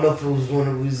I don't know if it was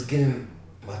when we was getting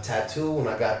my tattoo when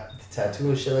I got the tattoo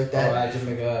and shit like that. Oh, I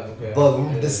Jamaica Ave. Okay.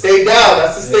 But the stay down.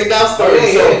 That's the stay down story.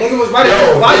 Nigga was riding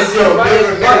his bike.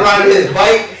 Nigga riding his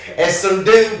bike, and some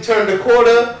dude turned the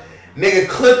corner. Nigga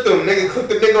clipped him. Nigga clipped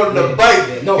the nigga on the bike.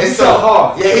 Yeah. No, he fell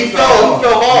hard. Yeah, he fell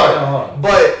hard.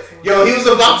 But yo, he was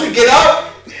about to get up,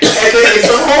 and then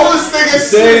some homeless nigga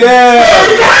Stay there.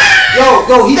 Yo,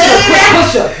 he did a quick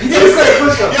push-up. He did a quick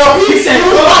push-up. Yo, he was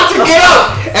about to get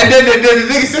up, and then the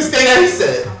nigga said, "Stay there." He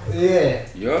said, "Yeah,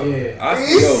 yo, he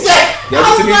yo. said, I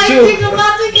was like, nigga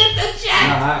about to get the check.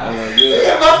 He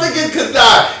about to get cause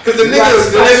the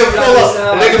nigga full up.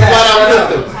 The nigga flat out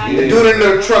clipped him. The dude in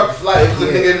the truck it was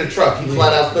a nigga in the truck. He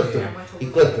flat out clipped him. He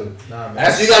clipped him.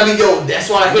 That's you gotta be that's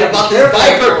what I hear about this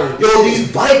biker. Yo,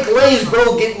 these bike lanes,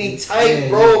 bro, get me tight,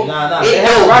 bro. I'm not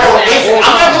gonna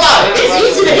lie. It's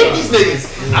easy to hit these niggas.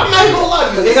 I'm not gonna lie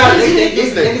because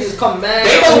they just come mad.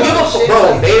 They don't give a fuck,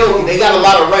 bro. They got a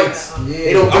lot of rights.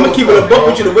 They don't. I'm gonna keep it a buck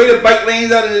with you. The way the bike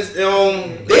lanes out of this, they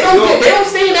don't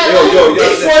stay in that.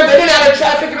 They swerve in and out of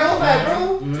traffic and all that,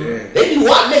 bro. They be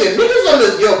wanting niggas on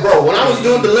this, bro. When I was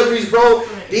doing deliveries, bro,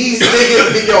 these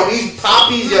niggas, these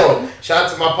poppies, shout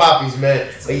out to my poppies, man.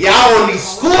 But y'all on these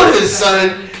scooters,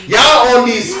 son. Y'all on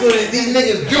these scooters, these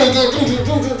niggas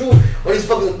Or these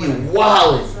fucking be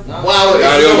wildin'. Nah,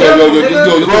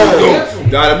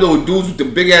 them little dudes with the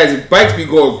big ass bikes be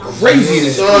going crazy in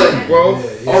this shit, bro.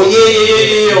 Oh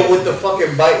yeah, with the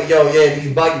fucking bike,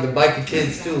 these the biker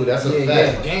kids too. That's a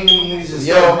fact. Gang them niggas.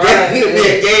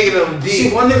 Ganging them deep.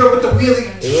 See one nigga with the wheelie.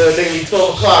 Yeah, nigga be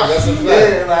 12 o'clock. That's a fact.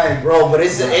 Yeah, like bro, but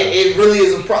it really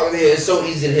is a problem. Yeah, it's so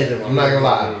easy to hit him. I'm not gonna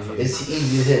lie. It's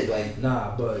easy to hit. Like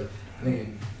but nigga,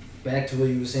 back to what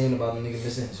you were saying about the nigga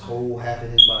missing his whole half of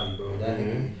his body, bro. That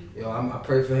nigga. I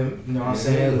pray for him. You know what I'm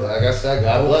saying? Like I said,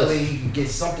 God bless. Hopefully he can get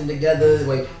something together,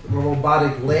 like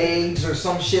robotic legs or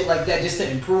some shit like that, just to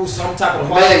improve some type of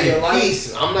quality of life.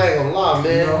 Peace. I'm not gonna lie,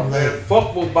 man. Man,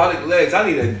 fuck robotic legs. I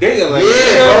need a day like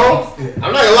bro.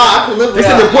 I'm not gonna lie. I can live with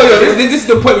that. This is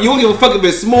the point. You don't give a fuck if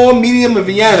it's small, medium, or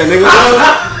Vienna, nigga.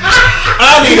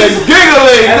 I need a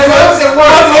giggling. And as long as it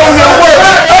works.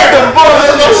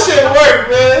 That shit work,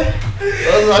 man.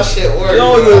 That shit work.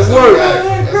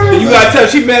 You gotta tell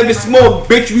she man, if it's small,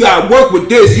 bitch, you gotta work with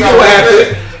this. You know what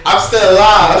happened? I'm still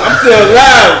alive.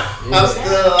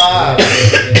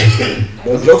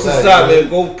 Well, jokes aside, man.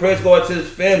 Go out to his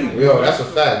family. Yo, that's a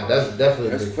fact. That's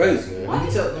definitely crazy, man.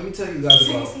 Let me tell you guys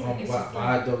about what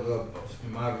I dug up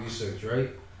in my research, right?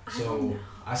 So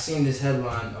I seen this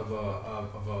headline of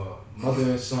a mother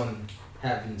and son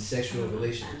having sexual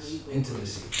relations,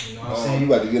 intimacy. You know what I'm saying? You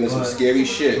about to get into some scary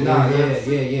shit. Nah,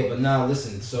 yeah. But now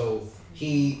listen. So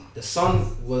the son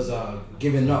was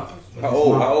giving up. How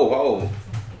old?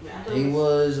 He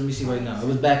was. Let me see right now. It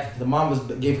was back. The mom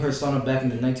gave her son up back in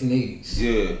the 1980s.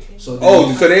 Yeah. So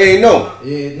so they ain't know.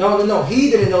 Yeah. No. He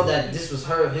didn't know that this was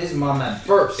his mom at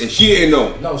first. And she didn't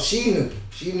know. No, she knew.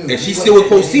 And she still was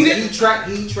proceeded? He tracked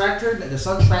her. The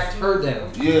son tracked her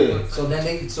down. Yeah. So then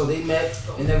they met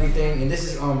and everything. And this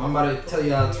is I'm about to tell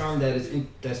you a term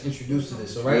that's introduced to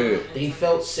this. All right. Yeah. They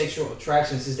felt sexual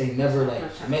attraction since they never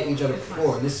met each other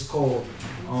before. And this is called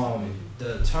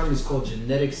the term is called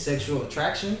genetic sexual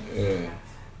attraction. Yeah.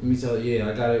 Let me tell you. Yeah,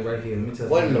 I got it right here. Let me tell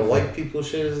you. What in the white people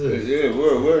shit is this? Yeah,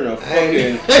 we're in a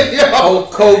fucking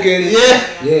Hulk Hogan.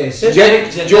 Yeah.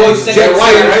 George. They're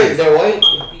white, right? They're white.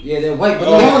 Yeah, they're white, but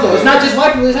no, it's not just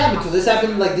white people. This happened to. This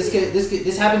happened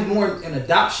this happens more in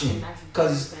adoption,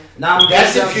 cause now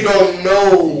that's if you don't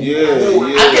know.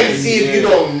 Yeah. I can see if you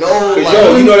don't know.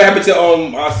 Cause you know that happened to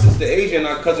our sister Asia and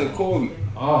our cousin Corey.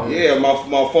 Oh yeah, my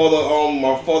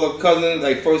father cousin,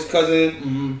 like first cousin.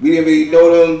 Mm-hmm. We didn't really know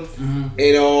them,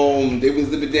 and they was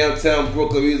living downtown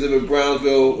Brooklyn. We was living in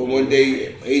Brownsville, and one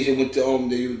day Asia went to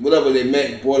they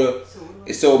met, brought her,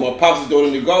 and so my pops was throwing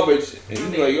in the garbage, and he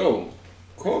was like, "Yo,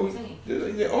 Corey,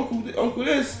 uncle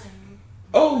this."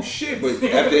 Oh shit! But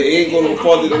after it ain't going no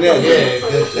farther than that.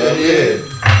 Yeah.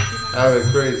 That was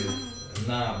crazy.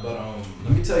 Nah, but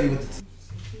let me tell you what.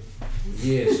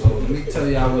 So let me tell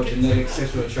y'all what genetic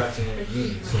sexual attraction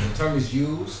means. So the term is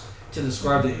used to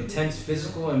describe the intense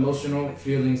physical and emotional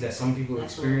feelings that some people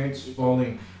experience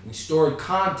following restored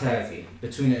contact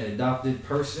between an adopted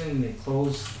person and a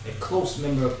close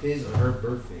member of his or her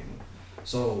birth family.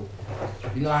 So,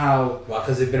 you know how... Why?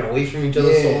 Because they've been away from each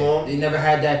other so long? They never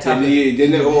had that type of... They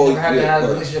never had that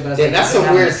relationship. That's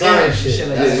some weird science shit.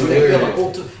 Like That's that. weird. They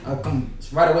feel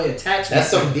right away attachment. That's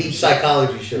some deep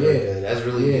psychology shit right there. That's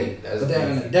really deep. But they're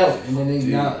an adult, and then they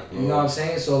not, you know what I'm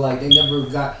saying? So like they never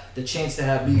got the chance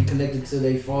to be connected to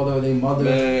their father or their mother.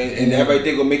 Man, and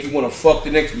everything gonna make you want to fuck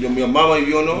the next your mama if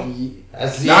you don't know.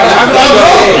 That's they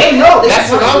know.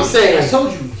 That's what I'm saying. I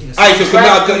told you. Alright, so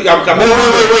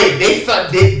wait.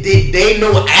 They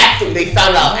know after they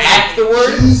found out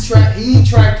afterwards. He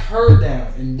tracked her down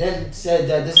and then said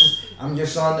that this is I'm your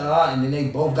son, and then they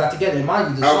both got together. And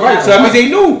mind you, alright, so that means they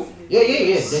knew. Yeah.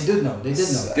 They did know. They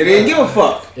didn't give a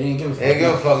fuck. They didn't give a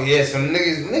fuck. Yeah, so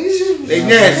niggas just they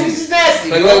nasty. Niggas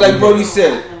nasty. Like Brody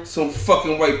said, some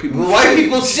fucking white people. White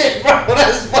people shit, bro.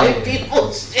 That's white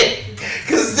people shit.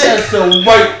 Cause that's some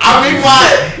white. I mean,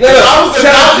 why?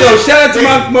 Shout out to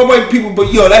my white people,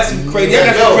 but that's some crazy. I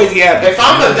got some crazy habits. If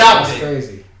I'm adopted,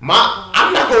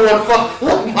 I'm not gonna want to fuck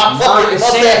my fucking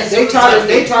mother.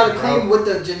 They try to claim with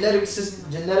the genetic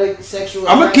sexual.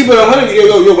 I'm gonna keep it 100.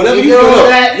 Yo, whatever you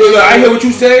feel. I hear what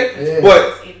you said,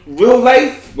 but real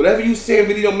life, whatever you say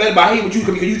really don't matter. But I hear what you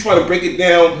because you try to break it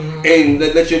down and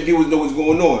let your viewers know what's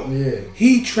going on. Yeah,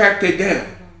 he tracked it down.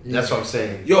 That's what I'm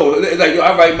saying. It's like,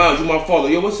 I write Miles, you my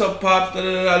father. Yo, what's up, pops? I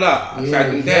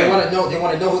tracked them down. They want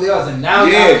to know who they are. And now,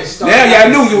 y'all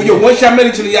knew. Yo, once y'all met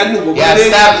each other, y'all knew. Y'all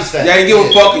established that. Y'all ain't give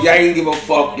a fuck. Y'all ain't give a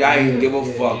fuck. Y'all ain't give a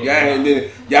fuck.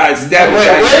 Y'all established.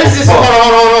 Where is this? Hold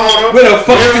on. Where the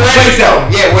fuck is this place out?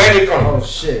 Yeah, where are they from? Oh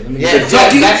shit.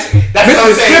 Kentucky? That's what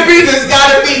I'm saying. Mississippi? There's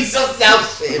gotta be some South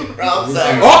shit, bro. I'm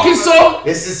sorry. Arkansas?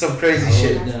 This is some crazy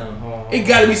shit. It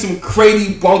gotta be some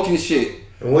crazy bunking shit.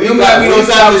 Where you got this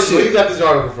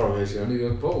article from, Asia? New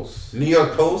York Post. New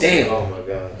York Post? Damn. Oh my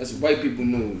god. That's white people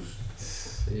news.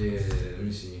 Yeah, let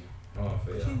me see.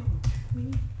 For y'all.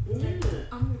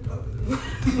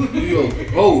 New York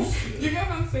Post. You got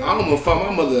what I'm saying? I'm gonna find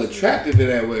my mother attractive in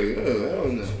that way. I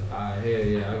don't know. Alright,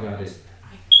 yeah, I got it.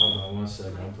 Hold on 1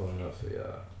 second. I'm pulling it up for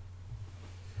y'all.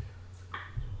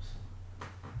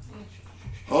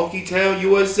 Honky Town,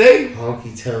 USA.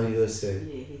 Honky Town, USA.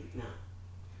 Yeah, no.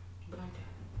 But I'm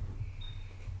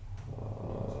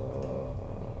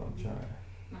I'm trying.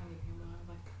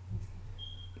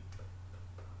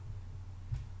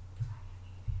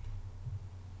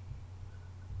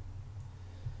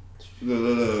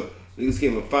 Look. Niggas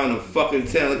can't even find a fucking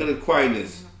town. Look at the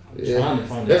quietness. Yeah. Trying to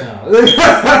find the town.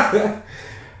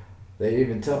 They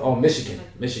even tell. Oh, Michigan.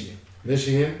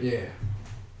 Yeah.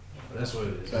 That's what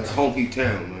it is. That's Honky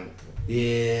Town, man.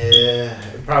 Yeah.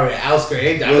 Probably outskirts.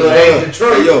 Ain't Detroit. Hey,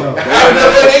 yo.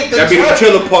 That be the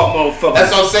trailer park motherfucker.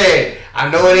 That's what I'm saying. I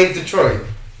know it ain't Detroit.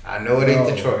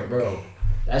 Detroit, bro.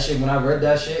 That shit, when I read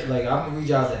that shit, like, I'm gonna read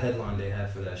y'all the headline they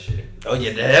had for that shit. Oh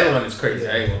yeah, the headline is crazy.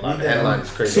 I ain't gonna lie, the headline is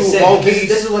crazy.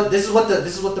 This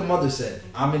is what the mother said.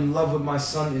 I'm in love with my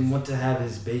son and want to have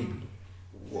his baby.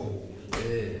 Whoa.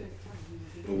 Yeah.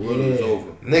 The world is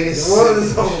over. Niggas. The world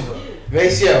is over.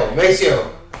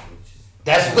 Maceo.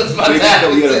 That's what's about to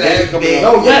happen to that baby.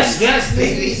 Oh yes,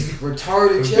 babies.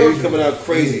 Retarded children. Baby coming out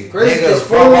crazy.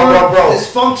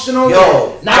 Dysfunctional.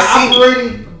 Yo, not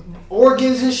operating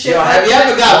organs and shit. Yo, have you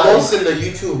ever got lost in the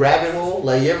YouTube rabbit hole?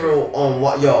 Like, you ever on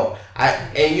what? Yo,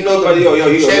 you know the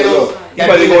channels. He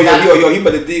about to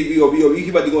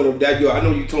go to that. Yo, I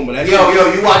know you talking about that.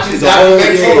 Yo, you watch this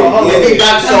documentary?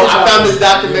 So I found this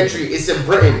documentary. It's in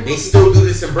Britain. They still do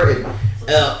this in Britain.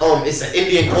 It's an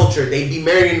Indian culture. They be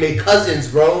marrying their cousins,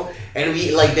 bro. And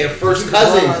we like their first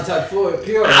cousins. I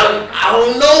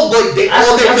don't know, but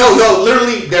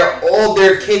all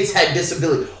their kids had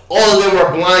disability. All of them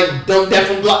were blind, dumb, deaf,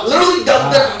 and blind. Literally dumb,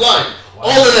 deaf, and blind.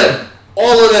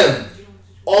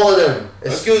 All of them.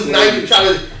 Excuse me, not even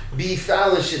trying to be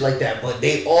foul and shit like that, but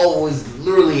they always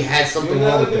literally had something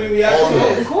wrong with them. All of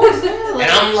them. Of course, yeah.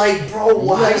 And I'm like, bro,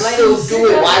 why still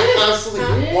do it? Why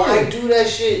constantly? Why do that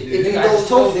shit? If you don't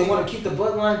told they want to keep the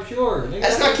bloodline pure.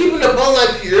 That's not keeping the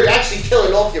bloodline pure. You're actually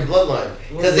killing off your bloodline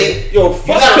because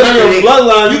fuck killing your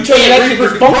bloodline. You can't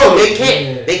reproduce. Bro,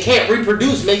 they can't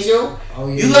reproduce, makes you.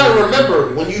 You gotta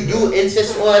remember when you do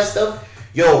incest and all that stuff.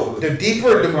 Yo, the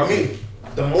deeper the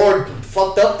more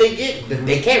fucked up they get,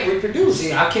 they can't reproduce.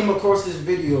 See, I came across this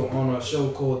video on a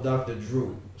show called Dr.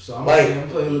 Drew. So I'm like, gonna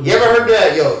play a little you ever heard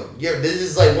that? Yo, this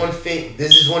is one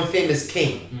famous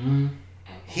king. Mm-hmm.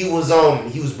 He was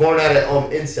born out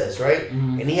of incest, right?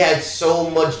 Mm-hmm. And he had so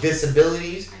much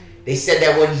disabilities. They said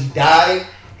that when he died,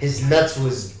 his nuts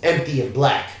was empty and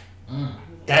black.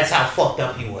 That's how fucked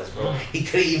up he was, bro. He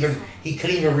couldn't even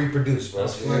reproduce, bro.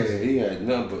 Yeah, he had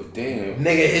nothing but damn.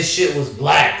 Nigga, his shit was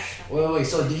black. Wait.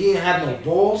 So he didn't have no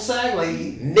ball sack? Like,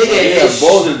 Yeah,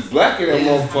 balls is blacker than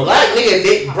motherfucker. Black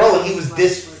nigga, bro, he was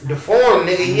deformed,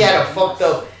 nigga. He had a fucked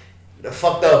up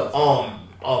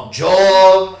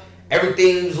jaw.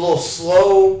 Everything was a little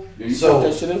slow. Yeah, you so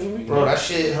that shit in for me, bro. That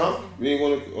shit, huh? You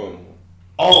ain't gonna.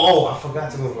 Oh, I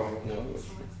forgot to go, bro.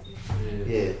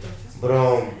 Yeah, but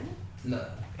nah.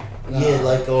 Yeah,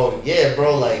 like yeah,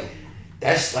 bro, like.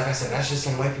 That's like I said. That's just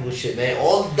some white people shit, man.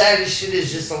 All that shit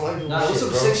is just some white people shit, it was some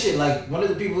bro. sick shit. Like one of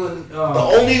the people.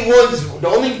 The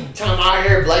only time I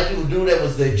heard black people do that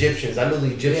was the Egyptians. I knew the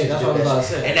Egyptians that's did what I was about that to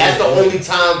shit. say. And that's the only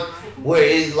time where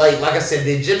it like I said,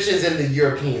 the Egyptians and the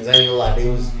Europeans. I ain't gonna lie,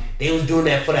 they was doing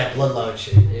that for that bloodline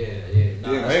shit. Yeah.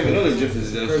 Nah, I ain't even know the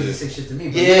Egyptians did that crazy shit. sick shit to me.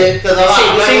 Yeah, because a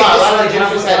lot of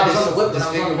Egyptians had this. When I was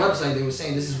on the website, they were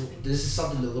saying this is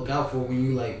something to look out for when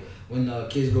you when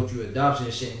kids go through adoption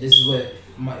and shit. And this is what.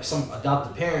 Some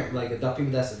adopted parent,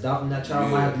 people that's adopting that child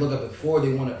might have to look up before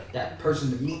they want that person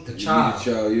to meet the child.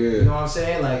 You know what I'm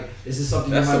saying? Like this is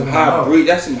something that's you might some high breed.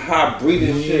 That's some high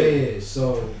breeding shit. Yeah,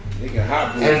 so nigga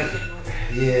high breed.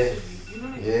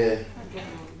 Yeah.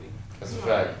 That's a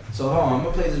fact. So hold on, I'm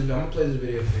gonna play this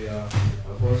video for y'all.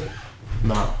 I'll pause it.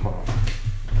 Nah, hold on.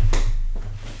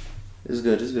 It's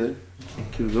good.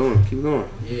 Keep going.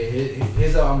 Yeah,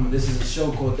 here's this is a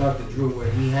show called Dr. Drew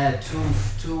where he had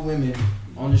two women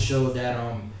on the show that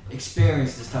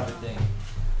experienced this type of thing,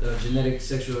 genetic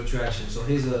sexual attraction. So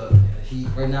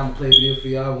right now I'm gonna play a video for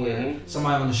y'all where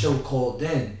somebody on the show called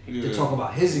in to talk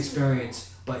about his experience,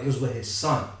 but it was with his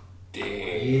son. Damn.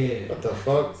 Yeah. What the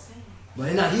fuck? But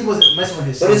he wasn't messing with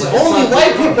his son. But it's only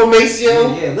white people,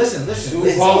 Maceo. Yeah, listen. It's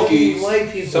only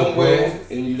white people somewhere bro.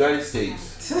 in the United States.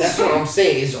 That's what I'm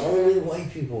saying. It's only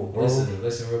white people, bro.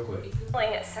 Listen real quick.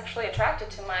 Feeling sexually attracted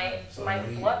to my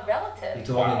blood relative.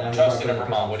 Wow. Justin in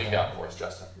Vermont, what do you got for us,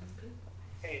 Justin?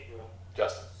 Hey, Drew.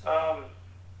 Justin. I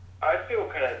feel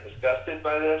kind of disgusted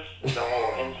by this, the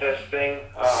whole incest thing.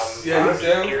 Yeah, I'm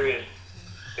just curious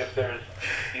if there's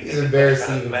It's embarrassing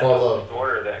to even mental follow.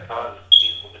 disorder that causes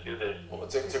people to do this. Well,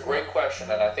 it's a great question,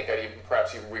 and I think I'd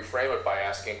perhaps even reframe it by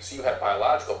asking, so you had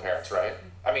biological parents, right?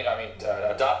 I mean,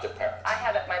 adoptive parents. I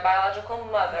had my biological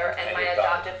mother and my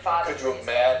adopted father. Could you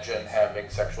imagine having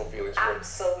sexual feelings for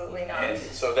Absolutely not. And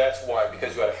so that's why,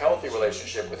 because you had a healthy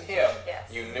relationship with him,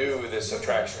 Yes. you knew this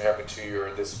attraction happened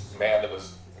to this man that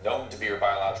was known to be your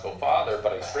biological father,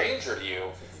 but a stranger to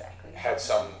you had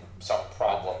some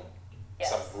problem,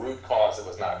 Yes. some root cause that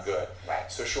was not good.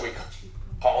 Right. So should we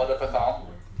call it a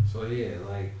pathology? So yeah,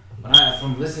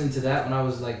 from listening to that, when I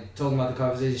was talking about the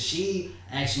conversation, she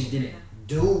actually didn't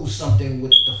do something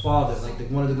with the father,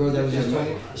 one of the girls that was just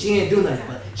talking. She didn't do nothing,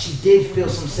 but she did feel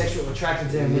some sexual attraction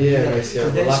to him. But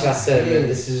like I said, man,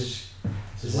 this is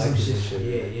some shit.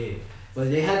 Yeah.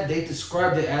 But they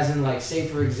described it as in say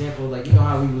for example, you know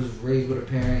how we was raised with a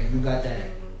parent, you got that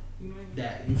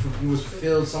you was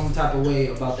feel some type of way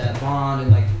about that bond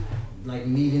and like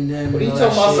meeting them. What are you talking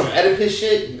about? Some Oedipus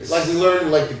shit? Like we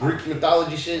learned the Greek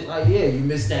mythology shit? You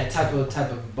miss that type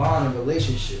of bond and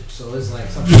relationship. So it's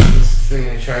something like this.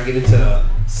 Trying to get into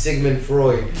Sigmund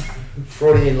Freudian,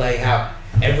 how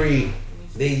every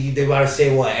they about to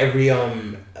say what every you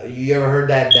ever heard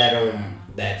that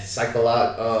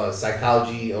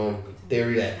psychology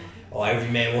theory that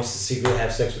every man wants to secretly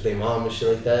have sex with their mom and shit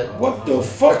like that. What the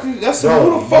fuck? Who the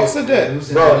fuck said that?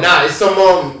 Bro, nah, it's some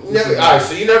alright,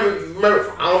 so you never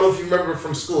remember? I don't know if you remember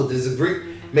from school. There's a Greek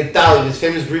mythology, this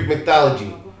famous Greek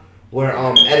mythology, where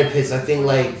Oedipus, I think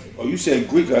Oh, you said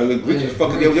Greek? Greek was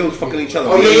fucking. They was fucking each other.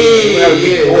 Oh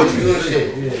yeah.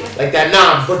 Like that.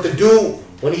 Nah, but the dude,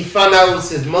 when he found out it was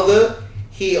his mother,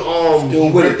 he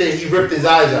ripped his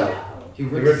eyes out. He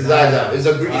ripped his eyes out. It's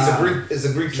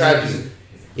a Greek tragedy.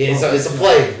 Yeah, it's a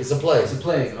play. It's a play.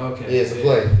 Okay. Yeah, it's a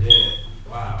play. Yeah.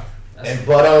 Wow.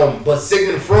 But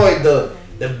Sigmund Freud, the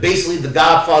basically the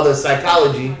godfather of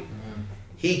psychology,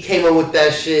 he came up with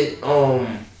that shit.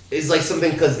 It's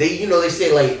something because they say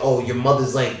your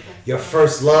mother's your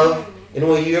first love. And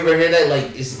when you ever hear that,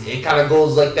 it kind of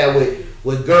goes like that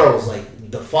with girls.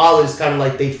 The father's kind of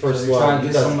like they first love. Trying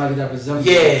to get somebody that resembles.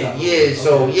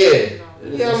 So you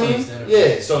know what I mean?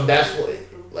 Yeah. So that's what,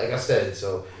 like I said.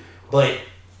 So, but.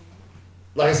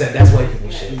 Like I said, that's white people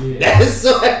shit. Yeah. That's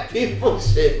white people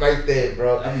shit right there,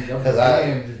 bro. Because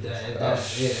that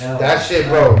shit,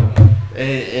 bro.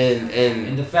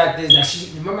 And the fact is that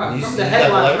she remember the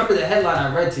headline. Remember the headline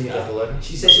I read to you.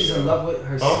 She said she's in love with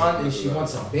her son and she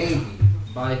wants a baby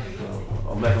by him.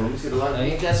 Oh, man, let me see the line.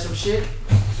 Ain't that some shit?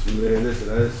 Man, listen,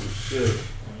 that is some shit.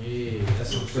 Yeah,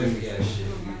 that's some crazy ass shit.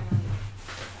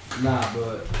 Nah,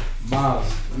 but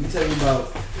Miles, let me tell you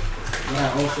about what I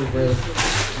also read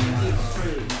in my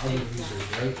other research,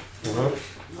 right? Of course,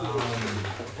 my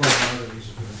other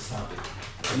research for this topic.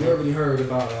 You already heard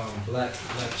about Black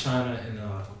China and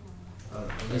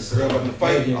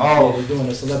Oh, they're doing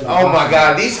a celebrity. Oh my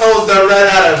God, these hoes done ran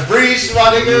out of breach,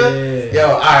 my nigga.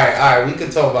 Yo, all right, we can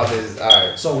talk about this. All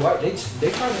right. So what? They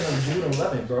find it on June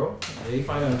 11th, bro. They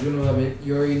find it on June 11th.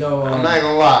 You already know. I'm not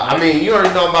gonna lie. I mean, you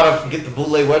already know I'm about to get the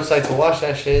bootleg website to watch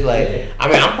that shit. Like, I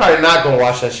mean, I'm probably not gonna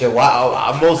watch that shit.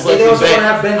 I'm most likely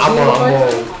I'm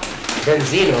on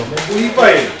Benzino. Who he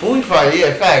fighting? Who he fighting?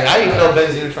 Yeah, fact. I didn't even know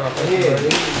Benzino trying to fight.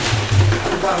 I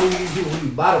forgot who he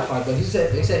battle fight, but they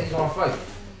said he's gonna fight.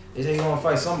 They said he's gonna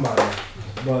fight somebody.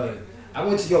 But I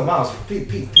went to your mouse.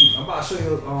 Peep. I'm about to show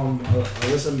you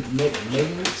Alyssa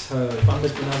Maintenance. If I'm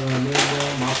mispronouncing her name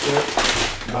wrong, my fault.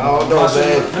 I don't know,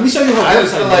 man. Let me show you her website. I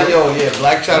just feel like,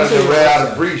 Black China just ran out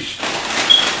of breach.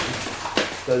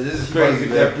 Cause this is crazy,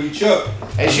 man. That breach up.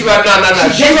 And she about no.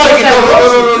 She about to get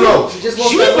no.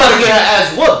 She was about to get her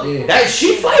ass whooped. Yeah. That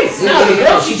she fights now.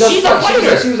 She's a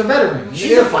fighter. She was a veteran.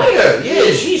 She's a fighter.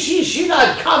 Yeah, she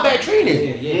got combat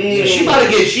training. So she about to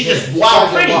get. She just wild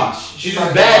pretty. She's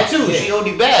just bad too. She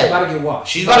OD bad. She's about to get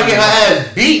washed. She's about to get her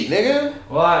ass beat, nigga.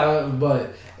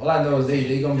 But all I know is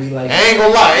they gonna be like. I ain't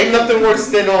gonna lie. Ain't nothing worse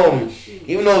than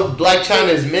even though Black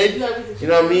China is mid. You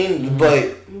know what I mean?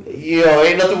 But.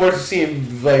 Ain't nothing worse than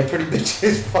seeing like pretty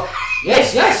bitches fight.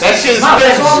 Yes. That shit is cringe.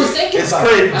 That's what I was thinking it's about.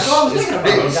 Cringe. That's what I was thinking about.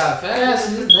 They got fat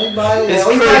asses, everybody. It's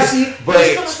cringe.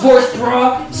 But sports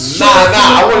bra.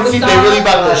 I want to see if they really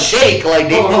about to shake. Like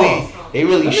they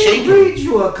really shake. Let me read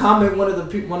you a comment one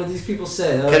of these people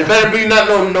said. It better be not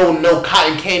no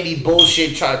cotton candy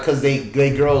bullshit. Because they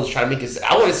girls try to make it.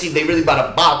 I want to see if they really about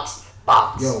to box.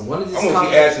 Yo, one of these. I'm gonna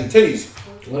see ass and titties.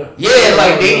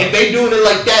 If they doing it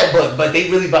like that, but they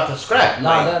really about to scrap.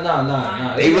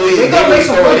 Nah. They gonna make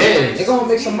some money. They gonna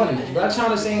make some money. Black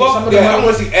China saying some of the money. I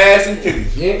want to see ass and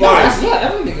titties.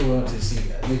 Every nigga want to see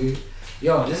that, nigga.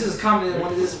 Yo, this is a comment that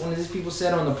one of these people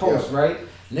said on the post, right?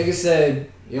 Nigga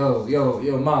said, yo,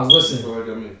 Miles, listen.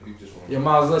 Yo,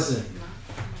 Miles, listen.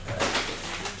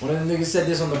 One of the niggas said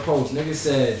this on the post. Nigga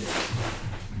said,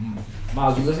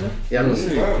 Miles, you listening? Yeah, I'm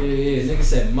listening. Yeah. Nigga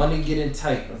said, money getting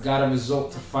tight. Gotta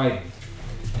resort to fighting.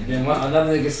 And then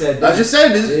another nigga said... I just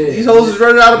said, these hoes is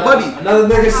running out of money. Another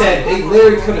nigga said, they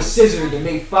literally could have scissored and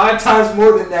made 5 times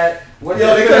more than that when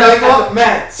they could have at the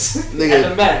max. Nigga. At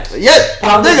the max. Yeah,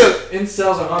 nigga.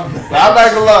 Incels are unmatched. I'm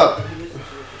not gonna lie.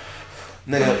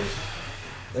 Nigga,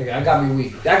 that got me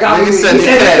weak. That got me weak. He said they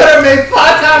could have made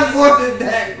 5 times more than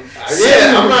that.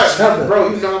 Yeah, I'm not... Bro,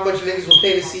 you know how much niggas will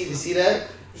pay to see that?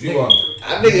 I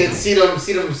nigga see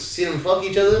them fuck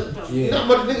each other. Yeah. You know how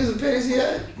much niggas will pay to see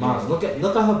that? Mom, look at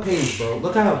her page, bro.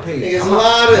 Look at her page. There's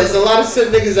a lot of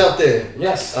simp niggas out there.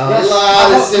 Yes. A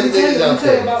lot of simp niggas out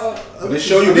there. They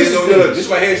show you niggas don't know this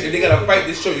right here. If they gotta fight,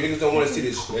 this show you niggas don't want to see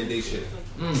this like they shit.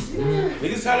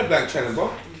 Niggas tired of Black China,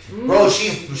 bro. Bro,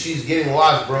 she's getting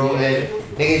watched, bro. And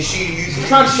nigga, she's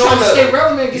trying to stay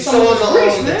relevant. Get some of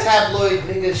the tabloid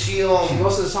nigga.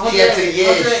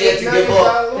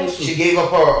 She gave up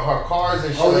her cars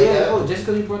and shit like that. Oh, just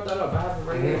because you brought that up, I have it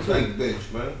right here too. Like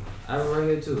bitch, man. I have it right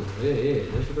here too. Yeah.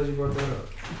 Just because you brought that up.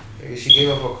 Nigga, she gave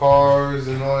up her cars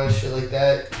and all that shit like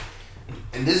that.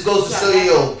 And this goes to show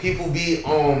you, people be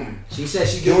She said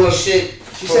she doing shit.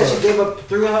 She said she gave up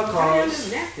 3 of her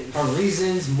cars. Her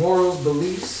reasons, morals,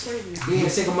 beliefs, being a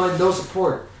single mother, no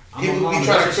support. People be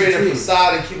trying to create a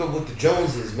facade and keep up with the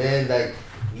Joneses, man. Like,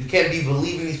 you can't be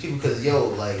believing these people because,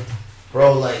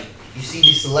 you see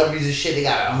these celebrities and shit, they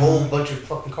got a whole bunch of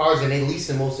fucking cars and they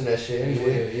leasing most of that shit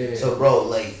anyway. Yeah. So, bro,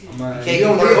 you can't get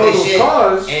all those shit.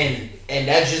 Cars. And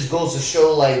that just goes to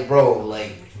show,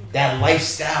 that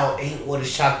lifestyle ain't what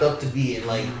it's chopped up to be. And,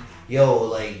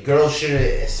 girls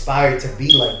shouldn't aspire to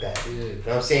be like that. Yeah. You know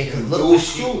what I'm saying? Because look what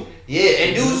she... Yeah,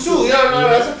 and dudes too. No,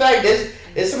 that's a fact.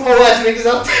 There's some whole ass niggas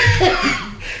out there.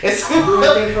 There's some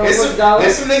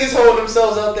niggas holding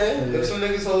themselves out there. Yeah. There's some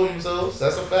niggas holding themselves.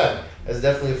 That's a fact. That's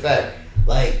definitely a fact.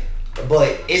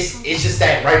 But it's just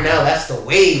that right now, that's the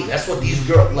wave. That's what these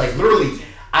girls, literally,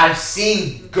 I've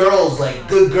seen girls,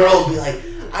 good girls be like,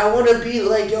 I want to be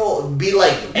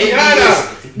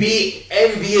be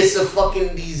envious of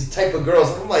fucking these type of girls.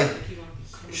 And I'm like,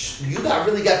 you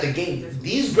really got the game.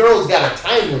 These girls got a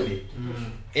time limit.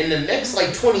 In the next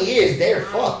 20 years, they're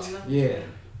fucked. Yeah.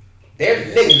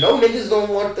 No niggas don't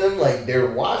want them.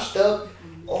 They're washed up,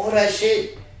 all that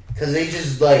shit. Cause they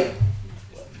just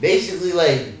basically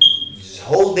just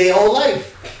hold their whole life.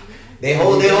 They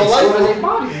hold their whole life away.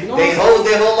 They hold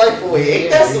their whole life away.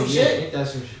 Ain't that some shit? Ain't that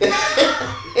some shit?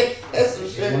 That's some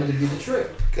shit. man. Wanted to be the trick.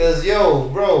 Cause yo,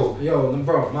 bro,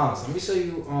 Miles, let me show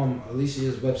you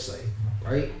Alicia's website,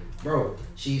 right, bro?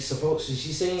 She's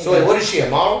saying. So wait, what is she, a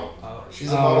model?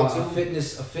 She's a model too. A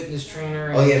fitness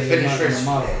trainer. Oh yeah, fitness trainer.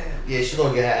 Model. Yeah, she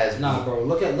gonna get her ass. Nah, bro.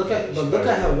 Look at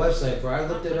her website, bro. I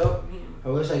looked it up. Her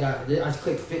website I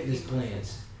clicked fitness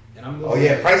plans. And I'm oh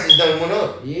yeah, prices done went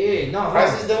up. Yeah, no.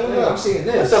 Prices done went up. I'm seeing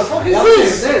this. What the fuck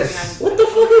is this? What the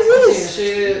fuck is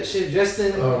this? Shit dressed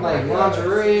in like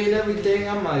lingerie and everything.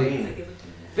 I'm like,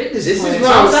 fitness. This plans. is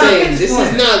what I'm saying. This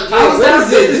is not. What is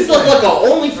this? This looks like an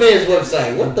OnlyFans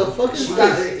website. What the fuck is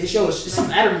this? It shows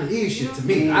some Adam and Eve shit to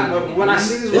me. When I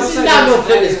see this website, this is not no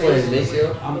fitness plans, This is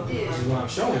what I'm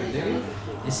showing you, nigga.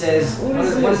 It says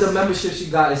what is the membership she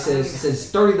got? It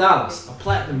says $30, a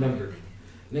platinum member.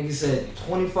 Nigga said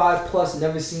 25 plus,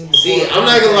 never seen before. See, I'm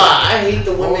not gonna lie. I hate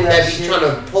the women that be trying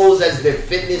to pose as their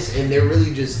fitness and they're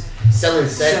really just selling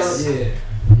sex. Yeah.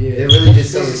 They're really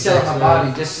just selling her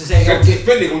body. Just to say, Sex is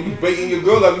fitness. When you breaking your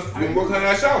girl up, you been working her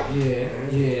ass out. Yeah.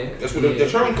 That's where the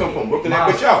term come from. Working that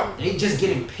bitch out. They just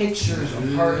getting pictures of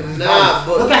her. Nah,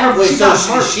 but look at her. Wait, she's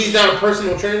not a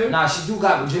personal trainer? Nah, she do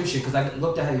got gym shit. Cause I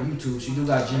looked at her YouTube. She do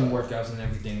got gym workouts and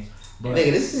everything. But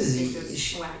nigga, this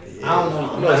is. I don't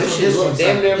know. No, this shit look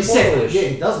damn near pornish. Yeah,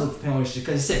 it does look pornish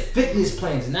because it said fitness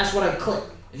plans, and that's what I clicked.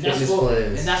 And that's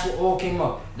what all came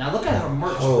up. Now look at her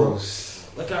merch, bro.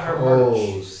 Look at her merch.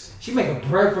 She making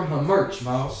bread from her merch,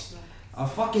 Miles. A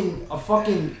fucking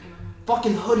hoodie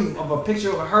of a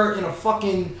picture of her in a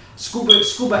fucking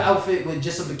scuba outfit with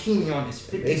just a bikini on. It's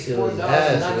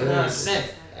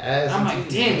 $54.99. I'm like,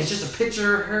 damn, it's just a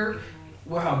picture of her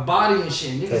with her body and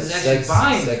shit. Niggas is actually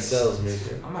buying sex sells, man.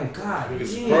 I'm like, God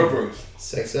It's damn. perverts.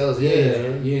 Sex sells,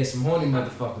 yeah, some horny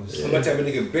motherfuckers. I'm gonna tell a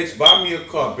nigga, bitch, buy me a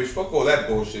car, bitch. Fuck all that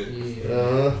bullshit.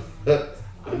 Yeah.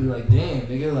 I be like, damn,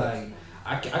 nigga, like.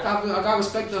 I got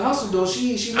respect to the hustle though.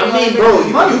 She I mean, bro,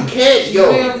 you can't,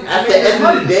 yo. At the end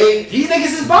of the day, these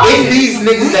niggas is buying. It's these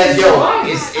niggas that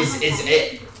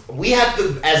we have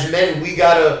to, as men, we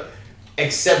gotta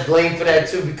accept blame for that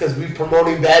too because we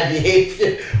promoting bad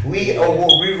behavior. We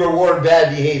reward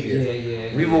bad behavior.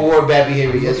 Yeah. We reward bad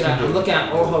behavior. Yes, I'm looking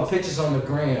at all her pictures on the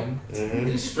gram.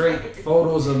 And straight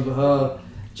photos of her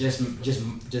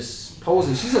just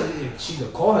posing. She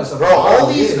could call herself. Bro, all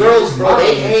these girls, bro,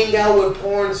 they hang out with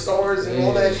porn stars and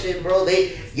all that shit, bro.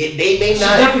 They may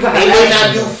not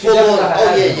do full on.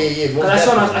 Oh yeah. Because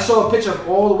I saw a picture of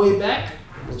all the way back.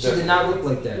 She did not look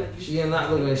like that. She did not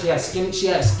look like that. She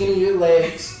had skinnier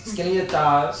legs, skinnier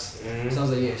thighs. So I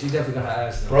was like, yeah, she definitely got her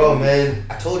ass. Bro, man,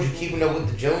 I told you, keeping up with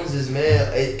the Joneses, man.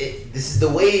 This is the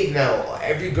wave now.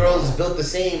 Every girl is built the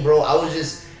same, bro. I was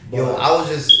just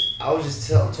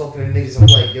talking to niggas. I'm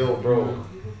like, yo, bro,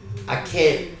 I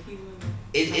can't.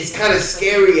 It's kind of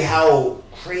scary how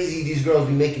crazy these girls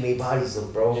be making their bodies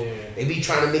look, bro. Yeah. They be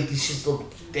trying to make these shits look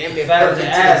damn near perfect to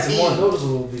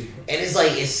the T. And it's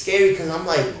like, it's scary because I'm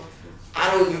like, I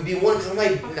don't even be one. Because I'm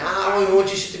like, nah, I don't even want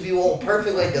your shit to be all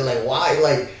perfect like that. Like, why?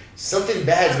 Like, something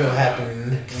bad's gonna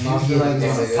happen.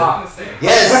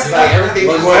 Yes, like everything.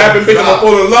 What's gonna happen, bitch? I'm gonna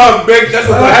fall in love, bitch. That's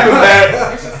what's gonna happen,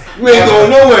 man. You ain't going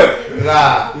nowhere.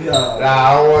 Nah, I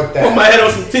don't want that. Put my head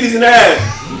on some titties and ass.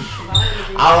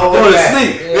 I don't want that.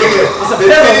 Sleep. Nigga,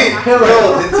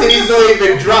 the titties don't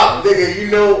even drop, nigga. You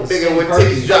know, nigga, when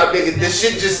titties drop, nigga, this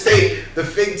shit just stay. The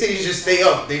fake titties just stay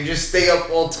up. They just stay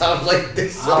up all time like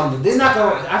this. They're not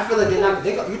gonna. I feel like they're not.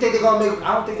 You think they're gonna make?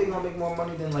 I don't think they're gonna make more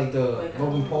money than like the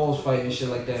Logan Paul's fight and shit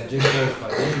like that. Jake Paul's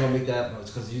fight. They ain't gonna make that much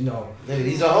because you know. Nigga,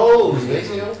 these are hoes, man.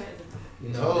 You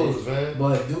know, man.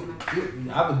 But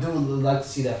I would like to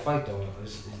see that fight though.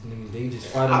 They just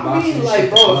fight in boxing. I mean, like,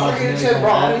 bro, if I get a check,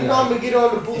 bro, you know I'm gonna get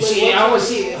on the bootleg. I want to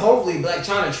see. Hopefully, Black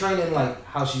China training like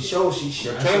how she shows. She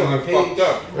China gonna get fucked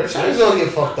up. China's gonna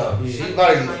get fucked up. Yeah. She's about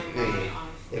to get.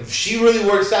 If she really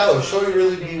works out, if Shorty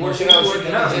really be working out,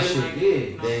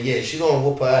 then yeah, she gonna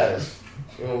whoop her ass.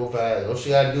 All she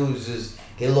gotta do is just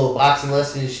get a little boxing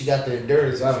lessons. She got the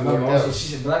endurance. I remember also,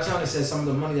 Black China said some of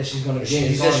the money that she's gonna get.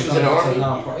 She said she was in the army.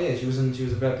 Yeah, she was a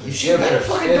veteran. She better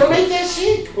fucking donate that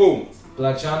shit. Who?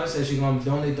 Black China said she's gonna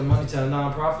donate the money to a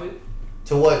non-profit.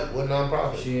 To what? What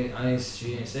non-profit? She didn't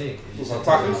say it.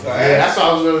 Non-profit? Yeah, that's what I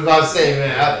was about to say,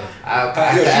 man.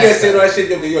 She didn't say that shit.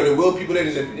 Yo, the will people that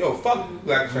is yo, fuck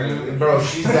Black China. Bro,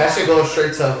 that shit goes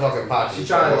straight to her fucking pocket. She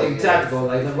trying to think tactical,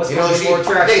 like what's gonna be more Hey,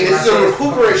 attractive? this is a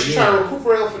recuperate. She trying to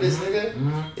recuperate for this nigga.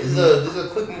 This is a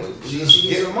quick money. She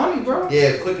needs some money, bro.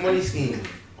 Yeah, quick money scheme.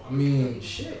 I mean,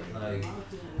 shit, like.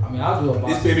 I'll do a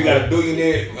box. This baby got a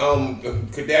billionaire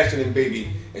Kardashian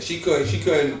baby, and she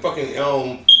couldn't fucking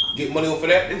get money off of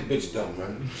that. This bitch dumb,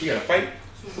 man. She got to fight.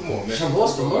 Come on, man. She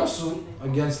lost the lawsuit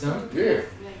against them. Yeah.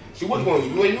 She was going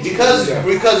to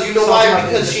because you know why?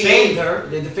 Because she ain't her.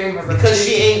 They defamed her because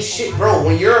she ain't shit, bro.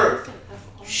 When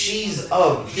she's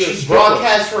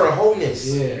broadcast her wholeness.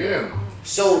 Yeah.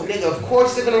 So nigga, of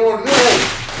course they're gonna want to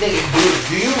know. Nigga,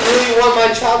 do you really want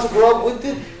my child to grow up with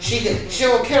it? She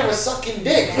on camera sucking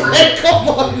dick. Like, come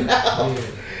on now. Yeah.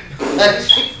 Like,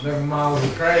 Never mind,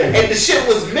 was crazy. and the shit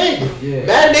was mid. Yeah.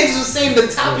 Mad niggas was saying the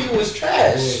topic was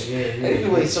trash. Yeah.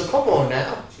 Anyway, so come on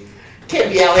now. Can't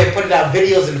be out here putting out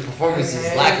videos and the performances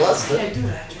lackluster.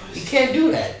 You can't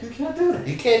do that. You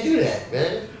can't do that,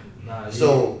 man. Nah,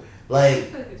 So,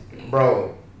 like,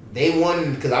 bro, they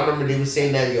won because I remember they were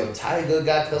saying that Tiger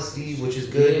got custody, which is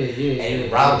good, and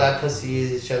Rob got custody.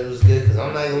 Each other was good because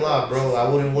I'm not gonna lie, bro. I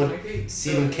wouldn't want to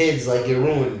see them kids like get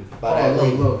ruined by that.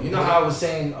 Look, you know how I was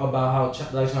saying about how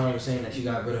like China was saying that she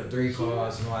got rid of 3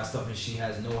 cars and all that stuff, and she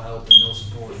has no help and no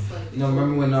support. You know,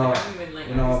 remember when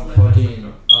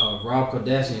fucking Rob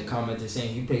Kardashian commented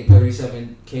saying he paid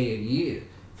 $37K a year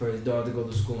for his daughter to go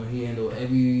to school, and he handled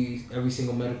every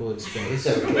single medical expense.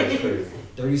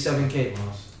 $37K,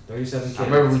 boss. $37K. I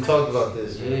remember we talked about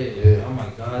this. Yeah. Oh my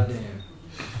goddamn.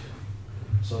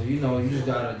 So you know,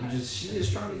 she's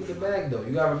just trying to get the bag though.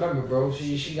 You gotta remember, bro.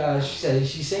 She's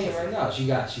saying right now, she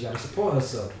gotta support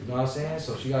herself. You know what I'm saying?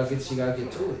 So she gotta get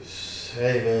to it.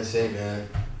 Hey man, say man.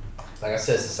 Like I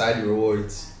said, society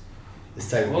rewards this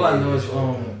type of. All I know is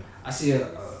I see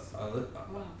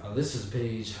Alyssa's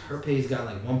page. Her page got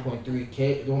like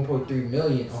 1.3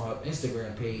 million on her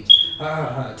Instagram page.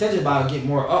 Her attention about to get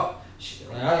more up.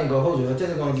 Like, I ain't gonna hold you. Her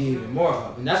attention gonna get even more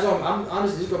up, and that's gonna. I'm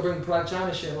honestly just gonna bring Black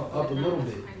China shit up a little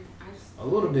bit, just a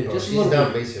little bit. She's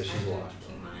done basically. She's watched.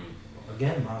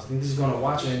 Again, Miles, niggas is gonna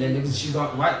watch her, and then niggas she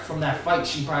gonna right from that fight.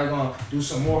 She probably gonna do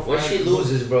some more. When she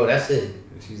loses, bro, that's it.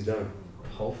 She's done.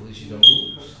 Hopefully she don't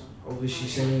lose. Hopefully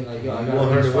she's saying like, yo, I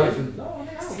want her to win. No,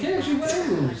 I don't care if she win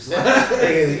or lose.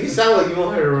 You sound like you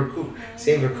want her to recoup,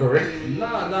 save her career.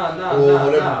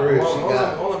 Nah. Career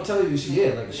All I'm telling you,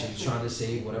 she's trying to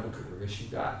save whatever career she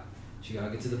got. She gotta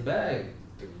get to the bag.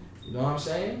 You know what I'm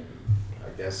saying? I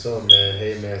guess so, man.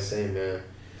 Hey, man, same, man.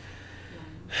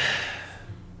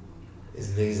 These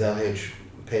niggas out here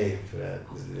paying for that.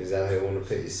 These niggas out here want to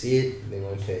pay. You see it, they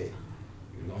gonna pay.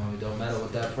 It don't matter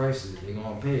what that price is. They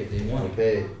gonna pay if they want to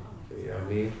pay. You know what I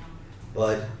mean?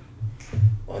 But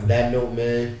on that note,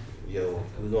 man, yo,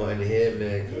 we're gonna end it here,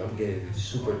 man, because I'm getting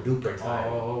super duper tired.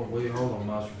 Oh, wait, hold on,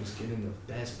 Miles. We're just getting the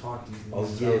best part.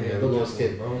 Yeah, man, we're gonna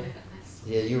skip, bro.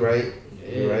 Yeah, you're right.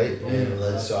 You're right.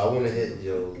 And so I want to hit,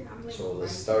 so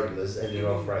let's end it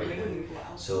off right, man.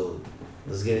 So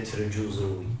let's get into the jewels of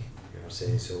the week. You know what I'm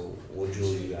saying? So what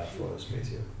jewel you got for us,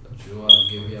 Matthew? The jewel I'll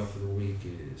give you out for the week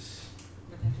is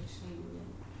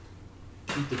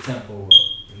keep the tempo up.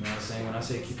 You know what I'm saying? When I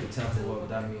say keep the tempo up,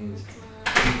 that means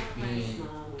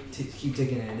keep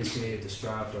taking the initiative to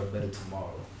strive for a better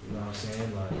tomorrow. You know what I'm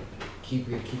saying? Like keep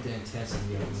the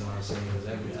intensity up. You know what I'm saying? Because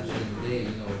at the end of the day,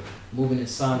 moving in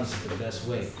silence is the best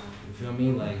way. You feel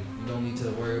me? Like you don't need to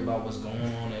worry about what's going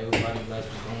on. Everybody likes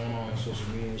what's going on social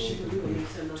media and shit.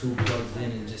 We're too plugged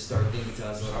in and just start thinking to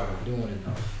ourselves, I'm doing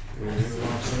enough. You know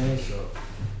what I'm saying? So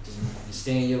just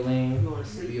stay in your lane. You'll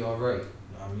be all right. You know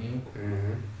what I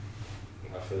mean?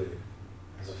 I feel you.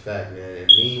 That's a fact, man. And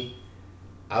me,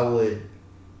 I would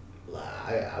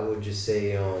just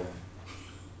say,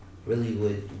 really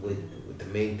with the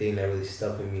main thing that really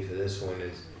stuck with me for this one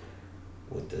is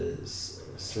with the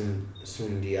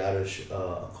Sundiata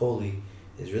Akoli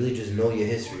is really just know your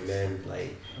history, man.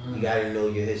 Like you gotta know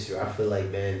your history. I feel like,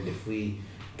 man, if we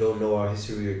don't know our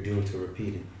history, we're doomed to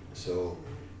repeat it. So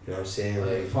you know what I'm saying?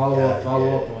 Like follow up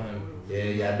on him.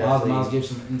 Yeah, definitely. Miles gives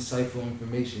some insightful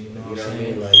information. You know what I'm saying?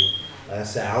 I mean? Like I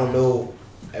said, I don't know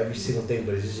every single thing,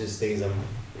 but it's just things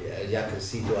y'all can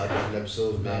see throughout different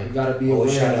episodes, man. You gotta be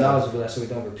aware and knowledgeable that so we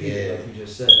don't repeat it, like you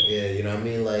just said. Yeah, you know what I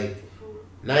mean? Like,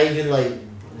 not even like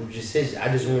just his. I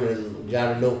just wanted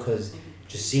y'all to know because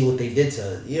just see what they did to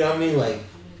her. You know what I mean? Like,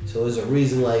 so there's a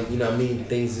reason, like, you know what I mean?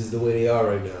 Things is the way they are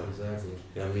right now. Exactly.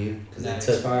 You know what I mean? Because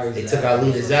they took our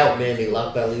leaders out, man. They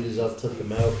locked our leaders up, took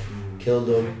them out, killed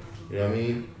them. You know what I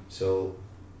mean? So,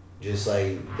 just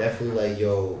like, definitely like,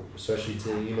 yo, especially to,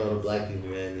 the black people,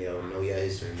 man, know your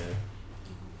history, man.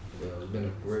 It's been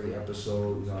a great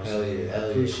episode. You know what I'm saying? I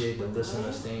appreciate the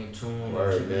listeners staying tuned.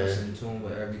 Keeping us in tune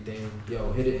with everything.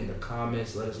 Yo, hit it in the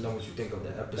comments. Let us know what you think of the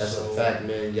episode. That's a fact,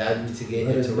 man. Y'all need to get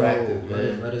interactive,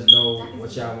 man. Let us know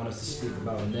what y'all want us to speak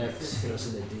about next. Hit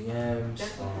us in the DMs.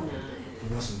 If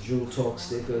you want some Jewel Talk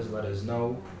stickers, let us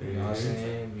know. You know what I'm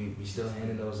saying? We still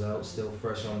handing those out, still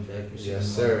fresh on deck. You see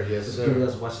Yes, them, sir. Yes, the sir. people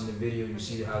that's watching the video, you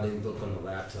see how they look on the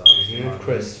laptop. You know what I mean?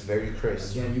 Crisp, very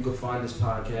crisp. Again, you can find this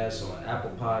podcast on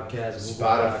Apple Podcasts, Google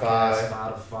Spotify. Podcasts,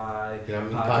 Spotify, You know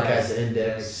what I mean? Podcast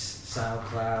Index.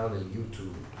 SoundCloud, and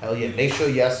YouTube. Hell yeah. Make sure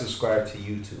y'all subscribe to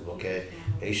YouTube, okay?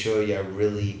 Make sure y'all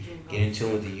really get in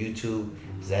tune with the YouTube.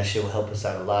 'Cause that shit will help us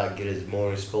out a lot. Get us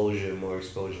more exposure.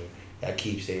 Y'all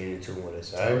keep staying in tune with us,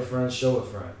 Tell a alright? friend, show a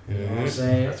friend. You know what I'm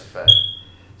saying? That's a fact.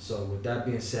 So with that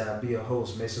being said, I'll be your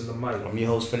host, Mason the Mike. I'm your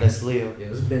host, Finesse Leo. Yeah,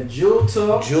 it's been Jewel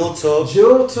Talk. Jewel Talk.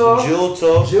 Jewel Talk. Jewel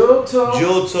Talk. Jewel Talk.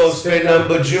 Jewel Talk. Spend nothing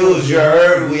but jewels. You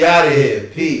heard? We out of here.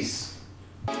 Peace.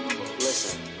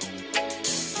 Listen.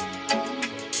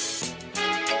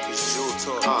 It's Jewel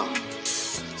Talk.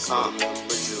 But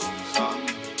Jewels.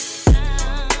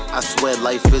 I swear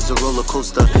life is a roller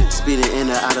coaster. Speeding in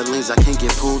and out of lanes, I can't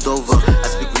get pulled over. I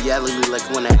speak reality like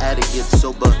when an addict gets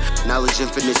sober. Knowledge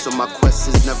infinite, so my quest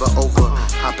is never over.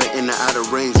 Hopping in and out of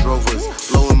Range Rovers,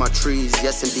 blowing my trees.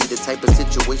 Yes, indeed, the type of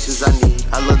situations I need.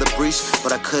 I love the breach,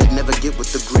 but I could never get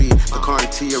with the greed. The car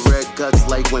into your red guts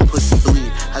like when pussy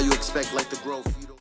bleed. How you expect like the growth?